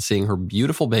heartbeat and seeing her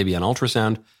beautiful baby on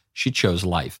ultrasound, she chose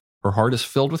life. Her heart is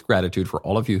filled with gratitude for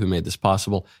all of you who made this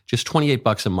possible. Just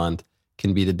 $28 a month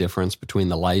can be the difference between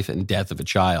the life and death of a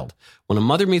child. When a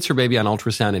mother meets her baby on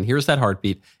ultrasound and hears that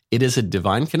heartbeat, it is a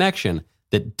divine connection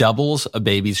that doubles a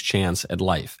baby's chance at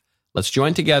life. Let's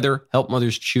join together, help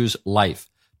mothers choose life.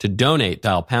 To donate,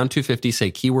 dial pound 250,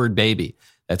 say keyword baby.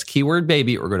 That's keyword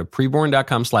baby, or go to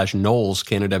preborn.com/Knowles,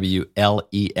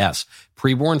 K-N-O-W-L-E-S.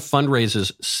 Preborn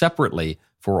fundraises separately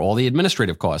for all the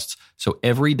administrative costs. So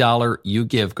every dollar you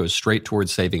give goes straight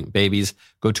towards saving babies.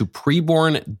 Go to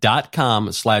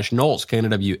preborn.com/Knowles,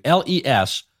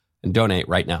 K-N-O-W-L-E-S, and donate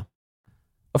right now.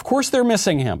 Of course they're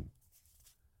missing him.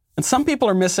 And some people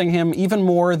are missing him even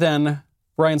more than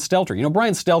Brian Stelter.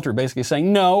 Brian Stelter basically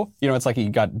saying, no, it's like he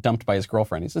got dumped by his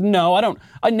girlfriend. He said, no,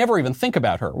 I never even think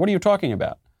about her. What are you talking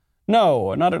about?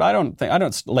 No, I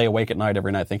don't lay awake at night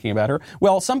every night thinking about her.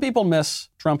 Well, some people miss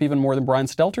Trump even more than Brian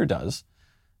Stelter does.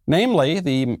 Namely,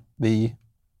 the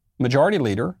majority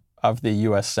leader of the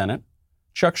U.S. Senate,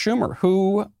 Chuck Schumer,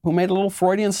 who made a little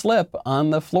Freudian slip on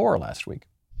the floor last week.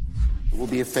 It will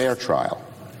be a fair trial,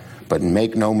 but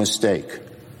make no mistake,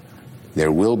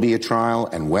 there will be a trial,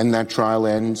 and when that trial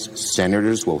ends,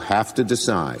 senators will have to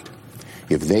decide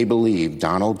if they believe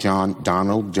Donald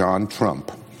John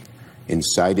Trump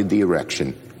incited the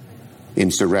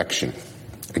insurrection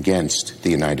against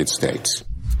the United States.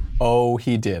 Oh,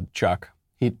 he did, Chuck.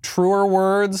 Truer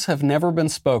words have never been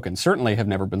spoken, certainly have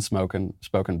never been spoken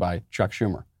by Chuck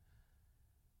Schumer.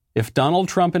 If Donald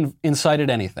Trump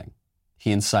incited anything,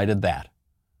 he incited that.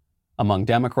 Among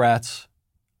Democrats,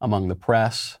 among the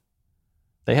press,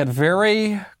 they had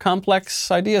very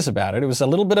complex ideas about it. It was a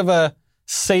little bit of a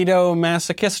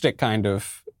sadomasochistic kind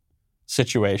of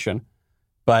situation,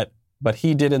 but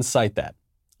he did incite that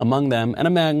among them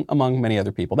and among many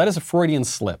other people. That is a Freudian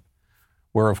slip,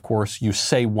 where, of course, you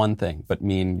say one thing but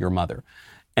mean your mother.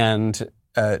 And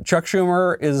Chuck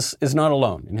Schumer is not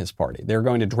alone in his party. They're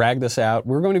going to drag this out.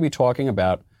 We're going to be talking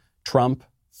about Trump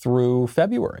through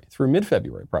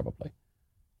mid-February, probably.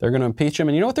 They're going to impeach him.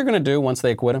 And you know what they're going to do once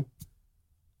they acquit him?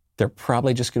 They're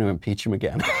probably just going to impeach him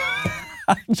again.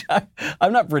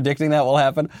 I'm not predicting that will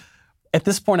happen. At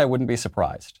this point, I wouldn't be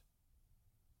surprised.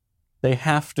 They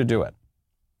have to do it.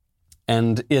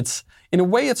 And in a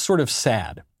way, it's sort of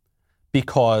sad,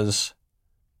 because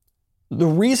the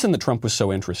reason that Trump was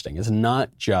so interesting is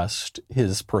not just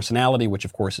his personality, which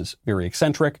of course is very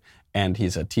eccentric, and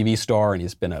he's a TV star and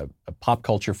he's been a pop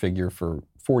culture figure for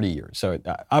 40 years. So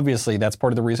obviously that's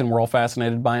part of the reason we're all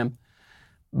fascinated by him.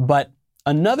 But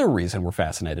another reason we're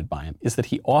fascinated by him is that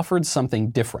he offered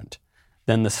something different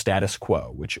than the status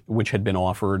quo, which had been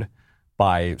offered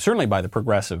certainly by the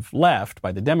progressive left,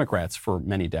 by the Democrats for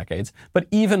many decades, but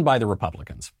even by the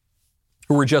Republicans,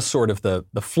 who were just sort of the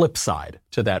flip side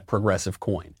to that progressive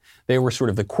coin. They were sort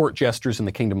of the court jesters in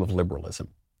the kingdom of liberalism.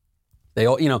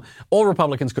 All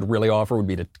Republicans could really offer would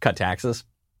be to cut taxes.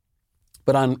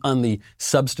 But on the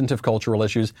substantive cultural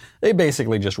issues, they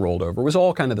basically just rolled over. It was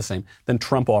all kind of the same. Then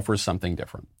Trump offers something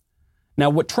different. Now,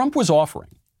 what Trump was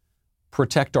offering,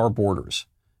 protect our borders,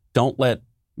 don't let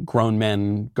grown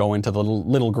men go into the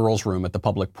little girls' room at the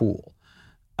public pool,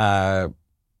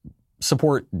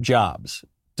 support jobs,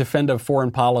 defend a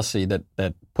foreign policy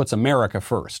that puts America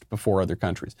first before other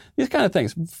countries. These kind of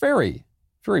things, very,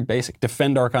 very basic.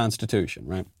 Defend our Constitution,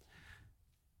 right?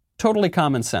 Totally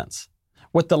common sense.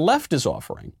 What the left is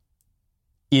offering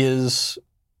is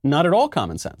not at all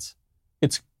common sense.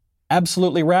 It's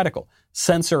absolutely radical.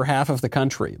 Censor half of the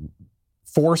country.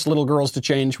 Force little girls to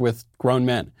change with grown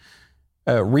men.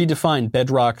 Redefine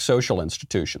bedrock social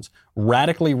institutions.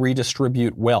 Radically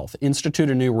redistribute wealth. Institute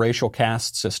a new racial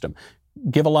caste system.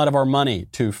 Give a lot of our money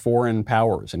to foreign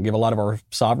powers and give a lot of our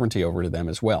sovereignty over to them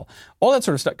as well. All that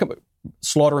sort of stuff.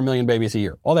 Slaughter 1 million babies a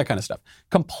year. All that kind of stuff.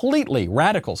 Completely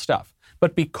radical stuff.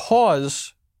 But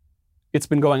because it's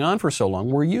been going on for so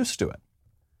long, we're used to it.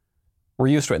 We're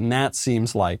used to it. And that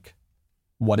seems like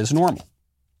what is normal.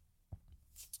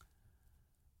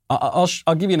 I'll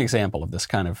give you an example of this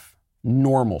kind of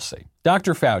normalcy.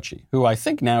 Dr. Fauci, who I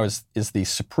think now is the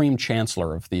supreme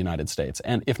chancellor of the United States,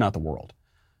 and if not the world.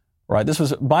 Right?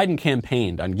 Biden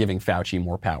campaigned on giving Fauci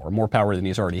more power than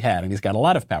he's already had, and he's got a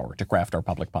lot of power to craft our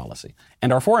public policy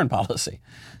and our foreign policy.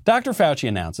 Dr. Fauci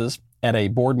announces at a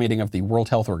board meeting of the World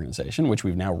Health Organization, which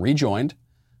we've now rejoined,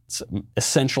 it's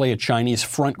essentially a Chinese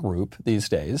front group these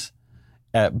days,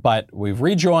 but we've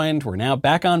rejoined, we're now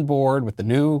back on board with the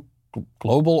new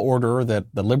global order, the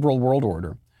liberal world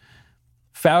order.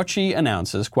 Fauci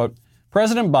announces, quote,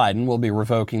 President Biden will be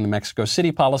revoking the Mexico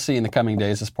City policy in the coming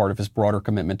days as part of his broader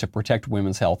commitment to protect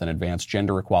women's health and advance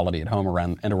gender equality at home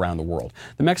and around the world.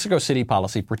 The Mexico City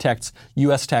policy protects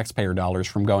U.S. taxpayer dollars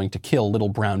from going to kill little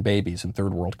brown babies in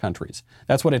third world countries.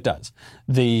 That's what it does.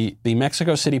 The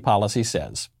Mexico City policy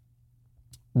says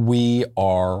we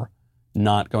are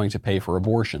not going to pay for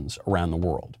abortions around the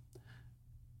world.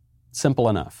 Simple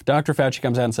enough. Dr. Fauci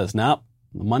comes out and says, no,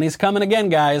 the money's coming again,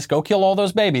 guys. Go kill all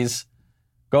those babies.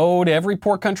 Go to every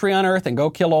poor country on earth and go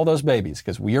kill all those babies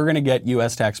because we're going to get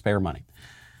U.S. taxpayer money.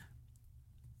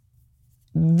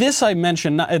 This I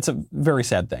mentioned, it's a very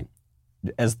sad thing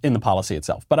as in the policy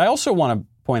itself. But I also want to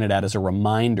point it out as a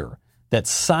reminder that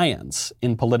science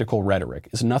in political rhetoric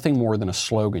is nothing more than a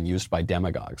slogan used by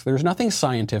demagogues. There's nothing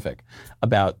scientific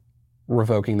about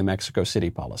revoking the Mexico City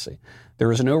policy.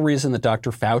 There is no reason that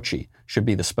Dr. Fauci should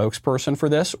be the spokesperson for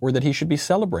this or that he should be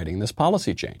celebrating this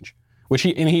policy change. Which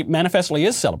he manifestly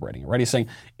is celebrating, right? He's saying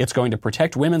it's going to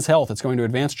protect women's health. It's going to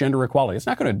advance gender equality. It's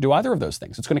not going to do either of those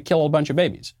things. It's going to kill a bunch of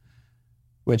babies,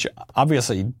 which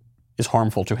obviously is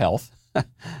harmful to health.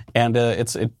 And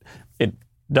it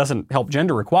doesn't help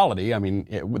gender equality. I mean,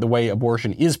 the way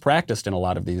abortion is practiced in a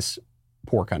lot of these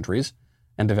poor countries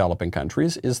and developing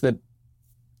countries is that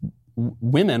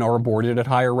women are aborted at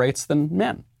higher rates than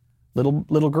men.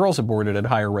 Little girls aborted at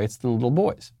higher rates than little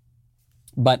boys.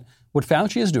 But what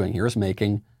Fauci is doing here is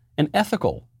making an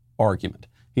ethical argument.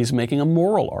 He's making a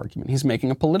moral argument. He's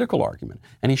making a political argument.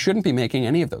 And he shouldn't be making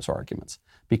any of those arguments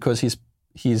because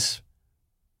he's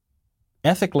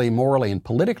ethically, morally, and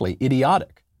politically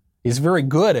idiotic. He's very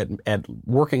good at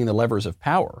working the levers of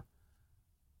power.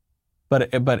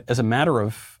 But as a matter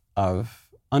of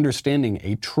understanding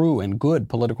a true and good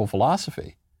political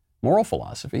philosophy, moral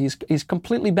philosophy, he's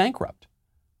completely bankrupt.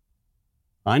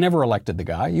 I never elected the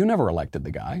guy. You never elected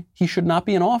the guy. He should not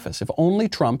be in office. If only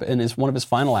Trump, in one of his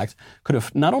final acts, could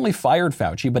have not only fired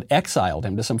Fauci, but exiled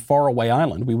him to some faraway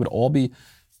island, we would all be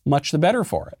much the better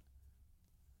for it.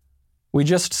 We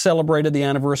just celebrated the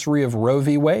anniversary of Roe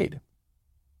v. Wade.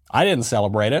 I didn't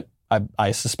celebrate it.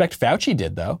 I suspect Fauci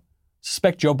did, though.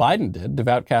 Suspect Joe Biden did.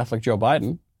 Devout Catholic Joe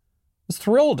Biden was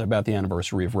thrilled about the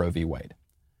anniversary of Roe v. Wade.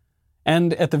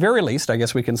 And at the very least, I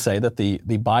guess we can say that the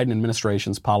Biden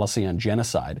administration's policy on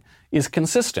genocide is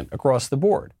consistent across the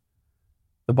board.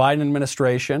 The Biden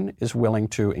administration is willing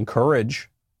to encourage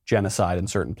genocide in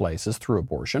certain places through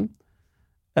abortion.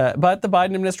 But the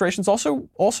Biden administration is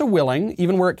also willing,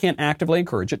 even where it can't actively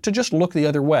encourage it, to just look the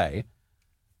other way.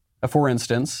 For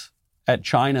instance, at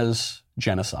China's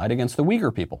genocide against the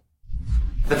Uyghur people.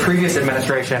 The previous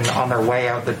administration, on their way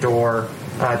out the door,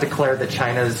 declared that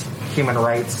China's human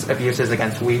rights abuses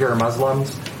against Uyghur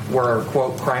Muslims were,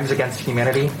 quote, crimes against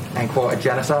humanity, and, quote, a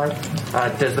genocide.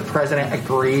 Does the president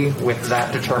agree with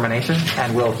that determination,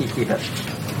 and will he keep it?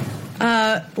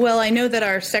 Well, I know that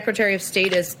our Secretary of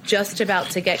State is just about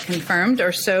to get confirmed,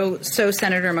 or so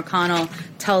Senator McConnell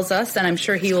tells us, and I'm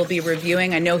sure he will be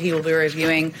reviewing. I know he will be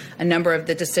reviewing a number of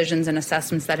the decisions and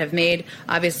assessments that have made.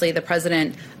 Obviously, the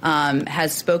president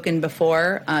has spoken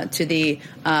before to the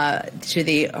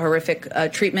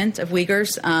horrific treatment of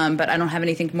Uyghurs, but I don't have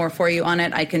anything more for you on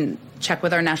it. I can check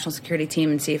with our national security team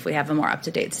and see if we have a more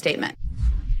up-to-date statement.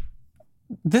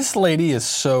 This lady is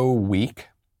so weak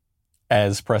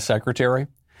as press secretary.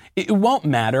 It won't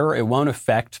matter. It won't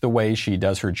affect the way she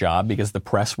does her job because the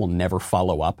press will never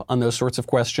follow up on those sorts of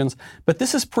questions. But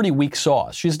this is pretty weak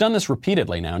sauce. She's done this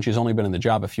repeatedly now, and she's only been in the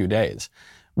job a few days,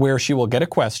 where she will get a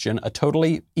question, a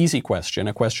totally easy question,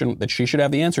 a question that she should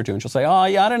have the answer to, and she'll say, oh,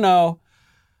 yeah, I don't know.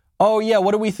 Oh, yeah,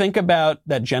 what do we think about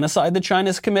that genocide that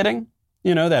China's committing?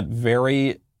 You know, that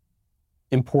very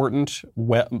important,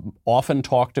 often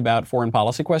talked about foreign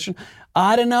policy question.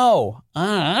 I don't know.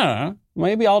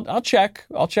 Maybe I'll check.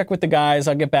 I'll check with the guys.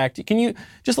 I'll get back to you. Can you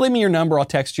just leave me your number? I'll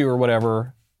text you or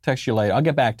whatever. Text you later. I'll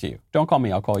get back to you. Don't call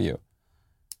me. I'll call you.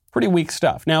 Pretty weak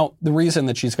stuff. Now, the reason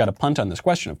that she's got a punt on this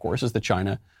question, of course, is that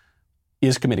China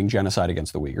is committing genocide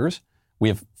against the Uyghurs. We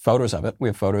have photos of it. We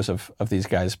have photos of these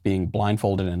guys being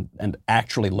blindfolded and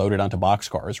actually loaded onto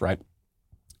boxcars, right?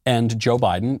 And Joe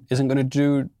Biden isn't going to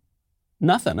do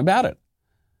nothing about it.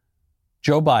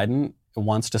 Joe Biden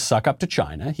wants to suck up to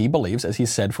China. He believes, as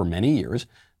he's said for many years,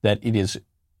 that it is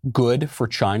good for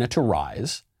China to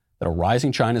rise, that a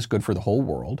rising China is good for the whole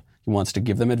world. He wants to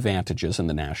give them advantages in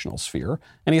the national sphere,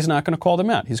 and he's not going to call them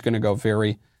out. He's going to go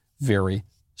very, very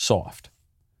soft.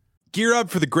 Gear up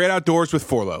for the great outdoors with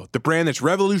Forloh, the brand that's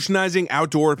revolutionizing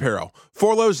outdoor apparel.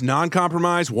 Forloh's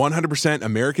non-compromise, 100%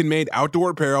 American-made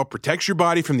outdoor apparel protects your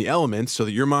body from the elements so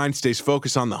that your mind stays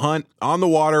focused on the hunt, on the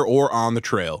water, or on the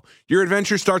trail. Your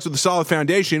adventure starts with a solid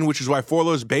foundation, which is why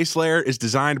Forloh's base layer is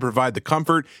designed to provide the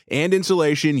comfort and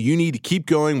insulation you need to keep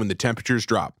going when the temperatures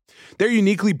drop. Their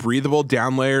uniquely breathable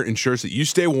down layer ensures that you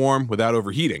stay warm without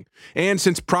overheating. And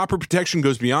since proper protection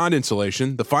goes beyond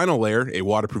insulation, the final layer, a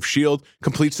waterproof shield,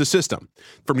 completes the system.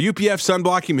 From UPF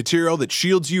sunblocking material that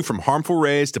shields you from harmful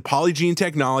rays to Polygiene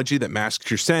technology that masks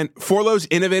your scent, Forloh's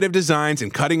innovative designs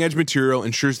and cutting-edge material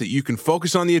ensures that you can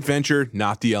focus on the adventure,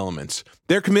 not the elements.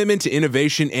 Their commitment to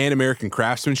innovation and American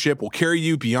craftsmanship will carry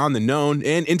you beyond the known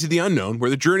and into the unknown,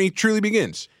 where the journey truly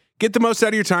begins. Get the most out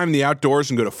of your time in the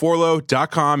outdoors and go to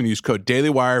forloh.com and use code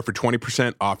DailyWire for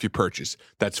 20% off your purchase.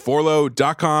 That's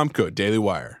forloh.com, code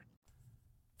DailyWire.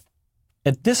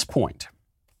 At this point,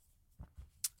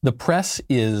 the press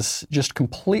is just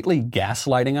completely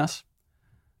gaslighting us.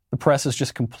 The press is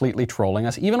just completely trolling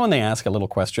us. Even when they ask a little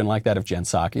question like that of Jen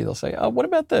Psaki, they'll say, "Oh, what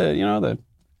about the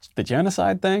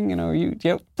genocide thing?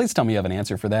 Please tell me you have an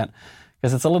answer for that."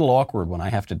 Because it's a little awkward when I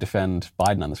have to defend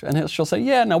Biden on this. And she'll say,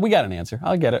 yeah, no, we got an answer.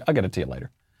 I'll get it to you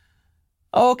later.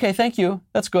 Oh, okay, thank you.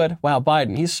 That's good. Wow,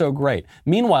 Biden, he's so great.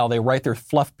 Meanwhile, they write their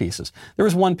fluff pieces. There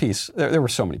was one piece, there were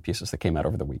so many pieces that came out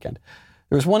over the weekend.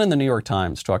 There was one in the New York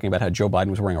Times talking about how Joe Biden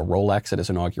was wearing a Rolex at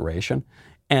his inauguration.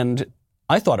 And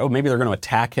I thought, oh, maybe they're going to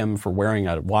attack him for wearing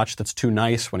a watch that's too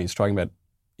nice when he's talking about,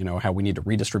 how we need to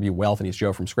redistribute wealth and he's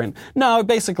Joe from Scranton. No,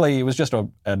 basically it was just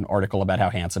an article about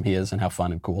how handsome he is and how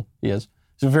fun and cool he is.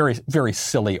 It's a very, very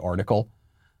silly article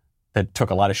that took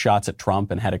a lot of shots at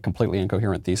Trump and had a completely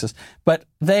incoherent thesis. But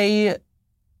they're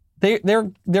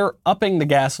upping the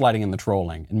gaslighting and the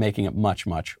trolling and making it much,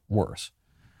 much worse.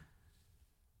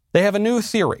 They have a new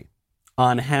theory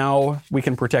on how we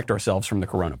can protect ourselves from the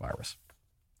coronavirus.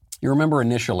 You remember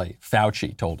initially,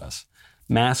 Fauci told us,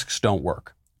 masks don't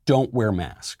work. Don't wear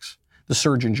masks. The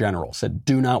Surgeon General said,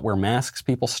 do not wear masks.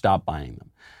 People, stop buying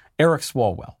them. Eric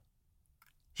Swalwell,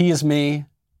 He is me.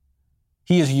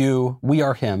 He is you. We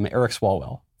are him, Eric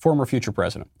Swalwell, former future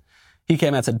president. He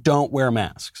came out and said, don't wear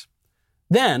masks.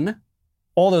 Then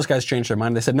all those guys changed their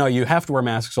mind. They said, no, you have to wear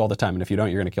masks all the time, and if you don't,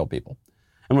 you're going to kill people.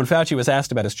 And when Fauci was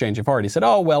asked about his change of heart, he said,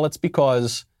 oh, well, it's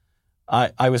because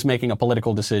I was making a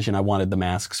political decision. I wanted the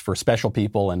masks for special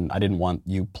people, and I didn't want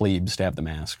you plebes to have the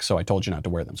masks, so I told you not to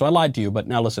wear them. So I lied to you, but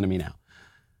now listen to me now.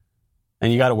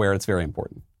 And you got to wear it. It's very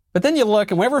important. But then you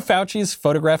look, and whenever Fauci's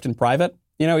photographed in private,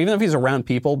 even if he's around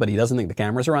people, but he doesn't think the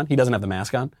cameras are on, he doesn't have the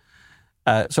mask on.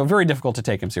 So very difficult to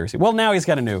take him seriously. Well, now he's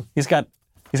got a new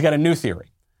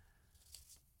theory.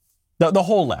 The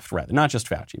whole left, rather, not just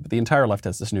Fauci, but the entire left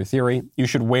has this new theory. You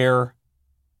should wear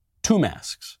 2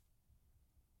 masks.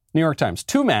 New York Times,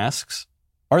 2 masks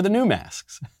are the new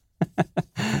masks.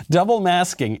 Double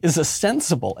masking is a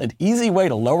sensible and easy way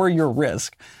to lower your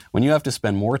risk when you have to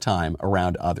spend more time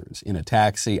around others in a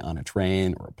taxi, on a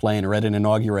train, or a plane, or at an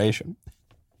inauguration.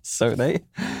 So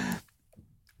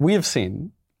we have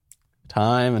seen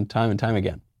time and time and time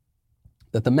again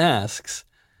that the masks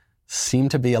seem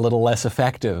to be a little less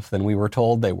effective than we were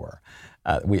told they were.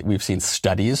 We've seen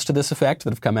studies to this effect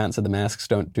that have come out and said the masks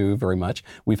don't do very much.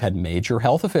 We've had major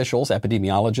health officials,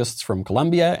 epidemiologists from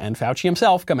Columbia and Fauci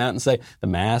himself come out and say the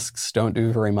masks don't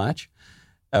do very much.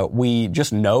 We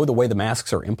just know the way the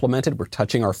masks are implemented. We're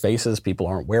touching our faces. People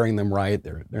aren't wearing them right.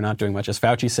 They're not doing much. As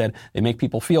Fauci said, they make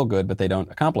people feel good, but they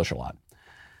don't accomplish a lot.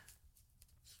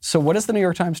 So what does the New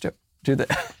York Times do? Do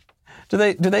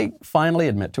they finally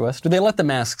admit to us? Do they let the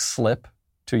masks slip,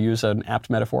 to use an apt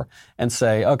metaphor, and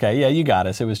say, okay, yeah, you got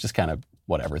us. It was just kind of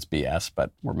whatever. It's BS,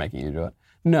 but we're making you do it.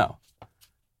 No.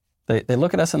 They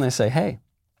look at us and they say, hey,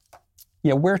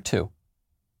 yeah, where to?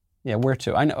 Yeah, where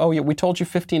to? I know. Oh, yeah, we told you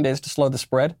 15 days to slow the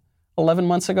spread 11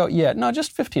 months ago. Yeah, no,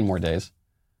 just 15 more days.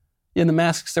 Yeah, the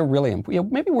masks, they're really important. Yeah,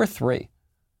 maybe we're 3.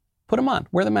 Put them on.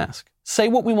 Wear the mask. Say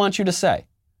what we want you to say.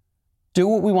 Do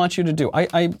what we want you to do.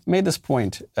 I made this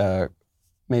point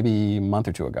maybe a month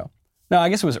or 2 ago. No, I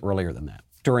guess it was earlier than that.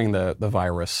 During the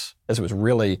virus, as it was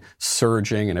really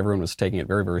surging and everyone was taking it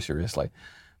very, very seriously,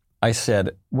 I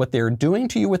said, what they're doing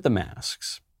to you with the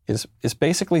masks is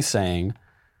basically saying,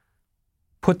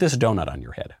 put this donut on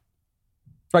your head.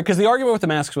 Right? Because the argument with the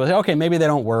masks was, okay, maybe they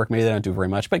don't work, maybe they don't do very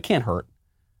much, but it can't hurt.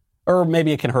 Or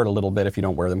maybe it can hurt a little bit if you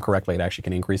don't wear them correctly. It actually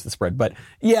can increase the spread. But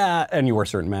yeah, and you wear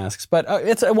certain masks. But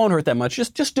it won't hurt that much.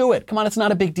 Just do it. Come on, it's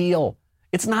not a big deal.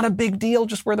 It's not a big deal.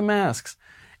 Just wear the masks.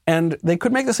 And they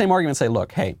could make the same argument and say,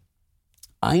 look, hey,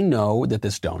 I know that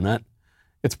this donut,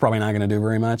 it's probably not going to do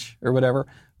very much or whatever.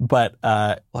 But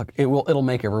look, it'll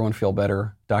make everyone feel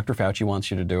better. Dr. Fauci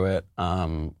wants you to do it.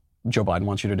 Joe Biden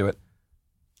wants you to do it.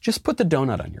 Just put the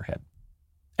donut on your head.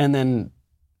 And then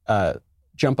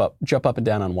jump up and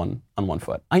down on one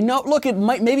foot. I know, look,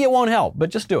 maybe it won't help, but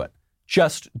just do it.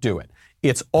 Just do it.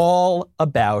 It's all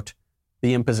about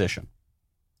the imposition.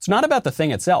 It's not about the thing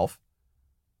itself.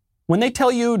 When they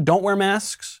tell you don't wear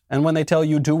masks, and when they tell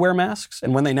you do wear masks,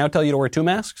 and when they now tell you to wear 2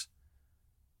 masks,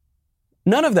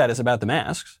 none of that is about the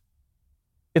masks.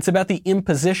 It's about the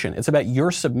imposition. It's about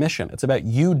your submission. It's about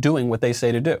you doing what they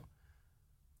say to do.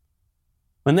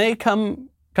 When they come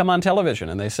on television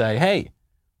and they say, hey,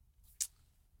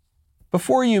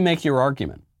 before you make your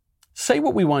argument, say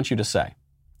what we want you to say.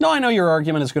 No, I know your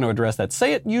argument is going to address that.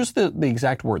 Say it. Use the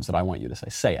exact words that I want you to say.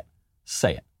 Say it.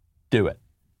 Say it. Do it.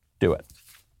 Do it.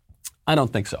 I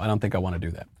don't think so. I don't think I want to do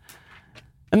that.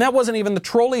 And that wasn't even the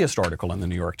trolliest article in the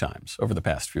New York Times over the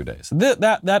past few days.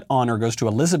 That honor goes to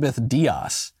Elizabeth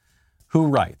Diaz, who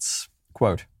writes,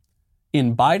 quote,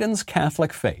 in Biden's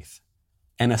Catholic faith,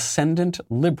 an ascendant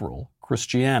liberal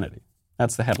Christianity.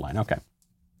 That's the headline. Okay.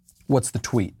 What's the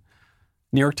tweet?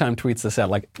 New York Times tweets this out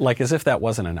like as if that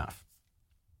wasn't enough.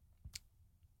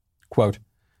 Quote,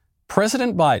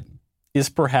 President Biden is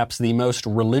perhaps the most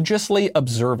religiously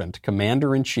observant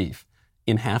commander-in-chief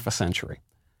in half a century.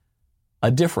 A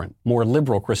different, more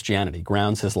liberal Christianity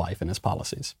grounds his life and his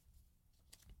policies.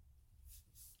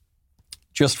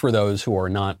 Just for those who are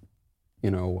not,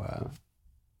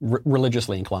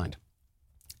 religiously inclined.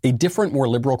 A different, more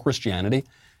liberal Christianity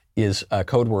is a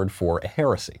code word for a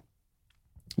heresy.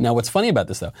 Now, what's funny about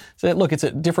this, though, is that, look, it's a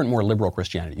different, more liberal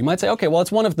Christianity. You might say, okay, well,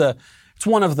 it's one of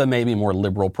the maybe more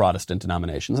liberal Protestant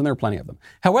denominations, and there are plenty of them.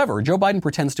 However, Joe Biden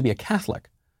pretends to be a Catholic.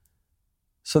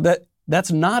 So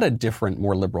that's not a different,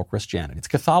 more liberal Christianity. It's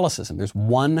Catholicism. There's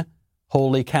one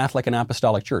holy Catholic and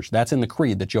Apostolic Church. That's in the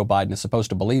creed that Joe Biden is supposed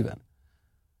to believe in.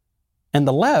 And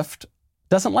the left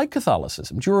doesn't like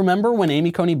Catholicism. Do you remember when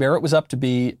Amy Coney Barrett was up to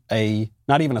be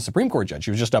not even a Supreme Court judge,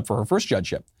 she was just up for her first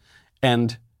judgeship,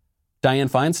 and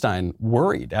Dianne Feinstein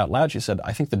worried out loud. She said,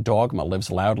 I think the dogma lives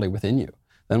loudly within you,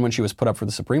 Then when she was put up for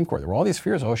the Supreme Court, there were all these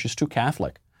fears. Oh, she's too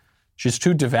Catholic. She's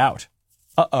too devout.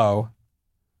 Uh-oh.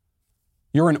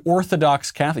 You're an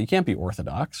Orthodox Catholic. You can't be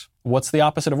Orthodox. What's the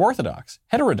opposite of Orthodox?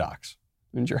 Heterodox.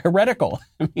 It means you're heretical.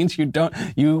 It means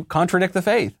you contradict the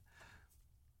faith.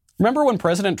 Remember when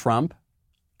President Trump,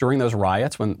 during those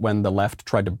riots, when the left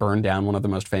tried to burn down one of the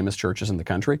most famous churches in the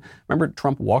country, remember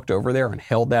Trump walked over there and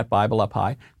held that Bible up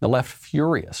high? The left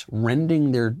furious,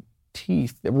 rending their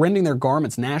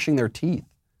garments, gnashing their teeth,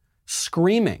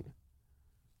 screaming,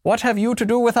 "What have you to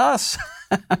do with us?"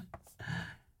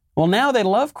 Well, now they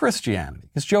love Christianity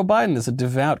because Joe Biden is a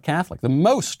devout Catholic, the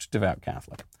most devout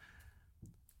Catholic.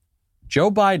 Joe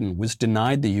Biden was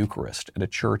denied the Eucharist at a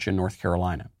church in North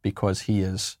Carolina because he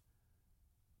is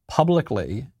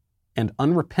publicly and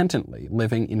unrepentantly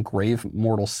living in grave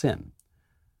mortal sin.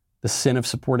 The sin of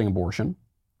supporting abortion,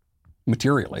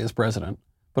 materially as president,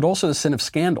 but also the sin of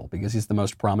scandal because he's the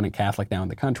most prominent Catholic now in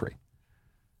the country.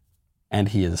 And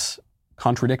he is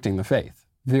contradicting the faith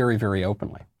very, very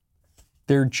openly.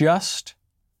 They're just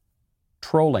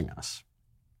trolling us.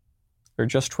 They're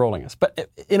just trolling us. But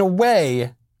in a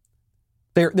way,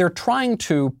 they're trying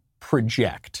to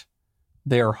project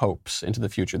their hopes into the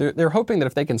future. They're hoping that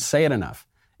if they can say it enough,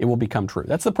 it will become true.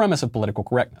 That's the premise of political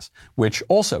correctness, which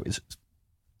also is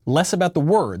less about the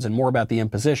words and more about the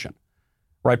imposition.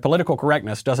 Right? Political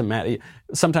correctness doesn't matter.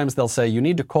 Sometimes they'll say you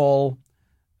need to call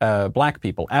black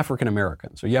people African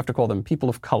Americans, or you have to call them people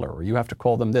of color, or you have to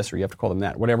call them this, or you have to call them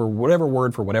that. Whatever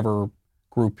word for whatever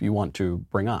group you want to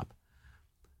bring up.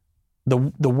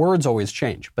 The words always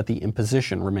change, but the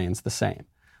imposition remains the same.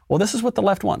 Well, this is what the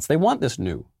left wants. They want this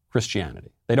new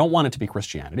Christianity. They don't want it to be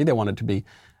Christianity. They want it to be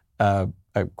a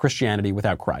Christianity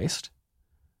without Christ,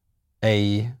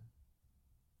 a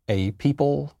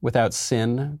people without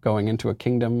sin going into a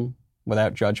kingdom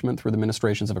without judgment through the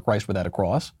ministrations of a Christ without a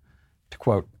cross, to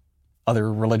quote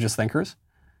other religious thinkers.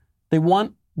 They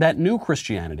want that new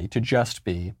Christianity to just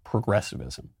be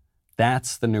progressivism.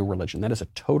 That's the new religion. That is a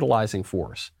totalizing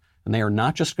force. And they are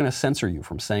not just going to censor you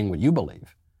from saying what you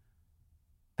believe.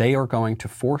 They are going to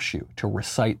force you to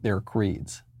recite their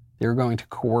creeds. They're going to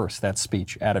coerce that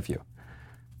speech out of you.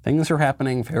 Things are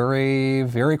happening very,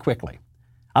 very quickly.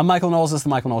 I'm Michael Knowles. This is The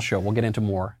Michael Knowles Show. We'll get into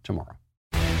more tomorrow.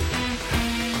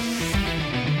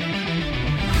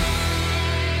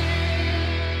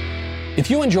 If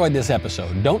you enjoyed this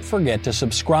episode, don't forget to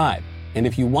subscribe. And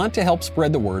if you want to help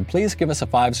spread the word, please give us a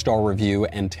 5-star review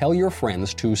and tell your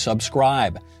friends to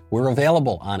subscribe. We're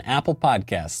available on Apple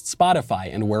Podcasts,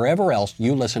 Spotify, and wherever else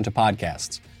you listen to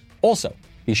podcasts. Also,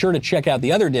 be sure to check out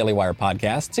the other Daily Wire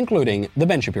podcasts, including The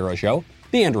Ben Shapiro Show,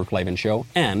 The Andrew Klavan Show,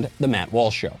 and The Matt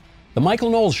Walsh Show. The Michael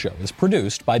Knowles Show is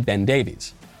produced by Ben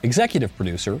Davies. Executive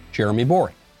producer, Jeremy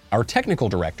Boring. Our technical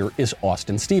director is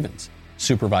Austin Stevens.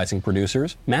 Supervising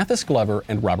producers, Mathis Glover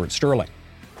and Robert Sterling.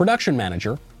 Production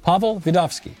manager, Pavel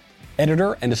Vidovsky.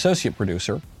 Editor and associate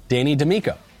producer, Danny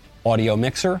D'Amico. Audio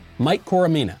mixer, Mike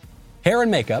Coromina. Hair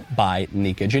and makeup by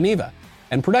Nika Geneva.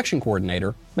 And production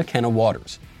coordinator, McKenna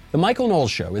Waters. The Michael Knowles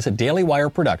Show is a Daily Wire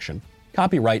production.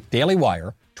 Copyright Daily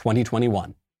Wire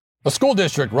 2021. A school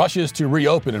district rushes to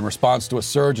reopen in response to a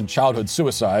surge in childhood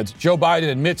suicides. Joe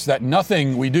Biden admits that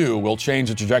nothing we do will change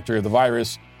the trajectory of the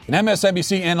virus. An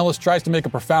MSNBC analyst tries to make a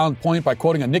profound point by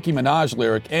quoting a Nicki Minaj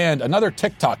lyric, and another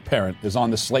TikTok parent is on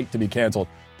the slate to be canceled.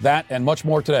 That and much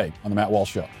more today on The Matt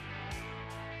Walsh Show.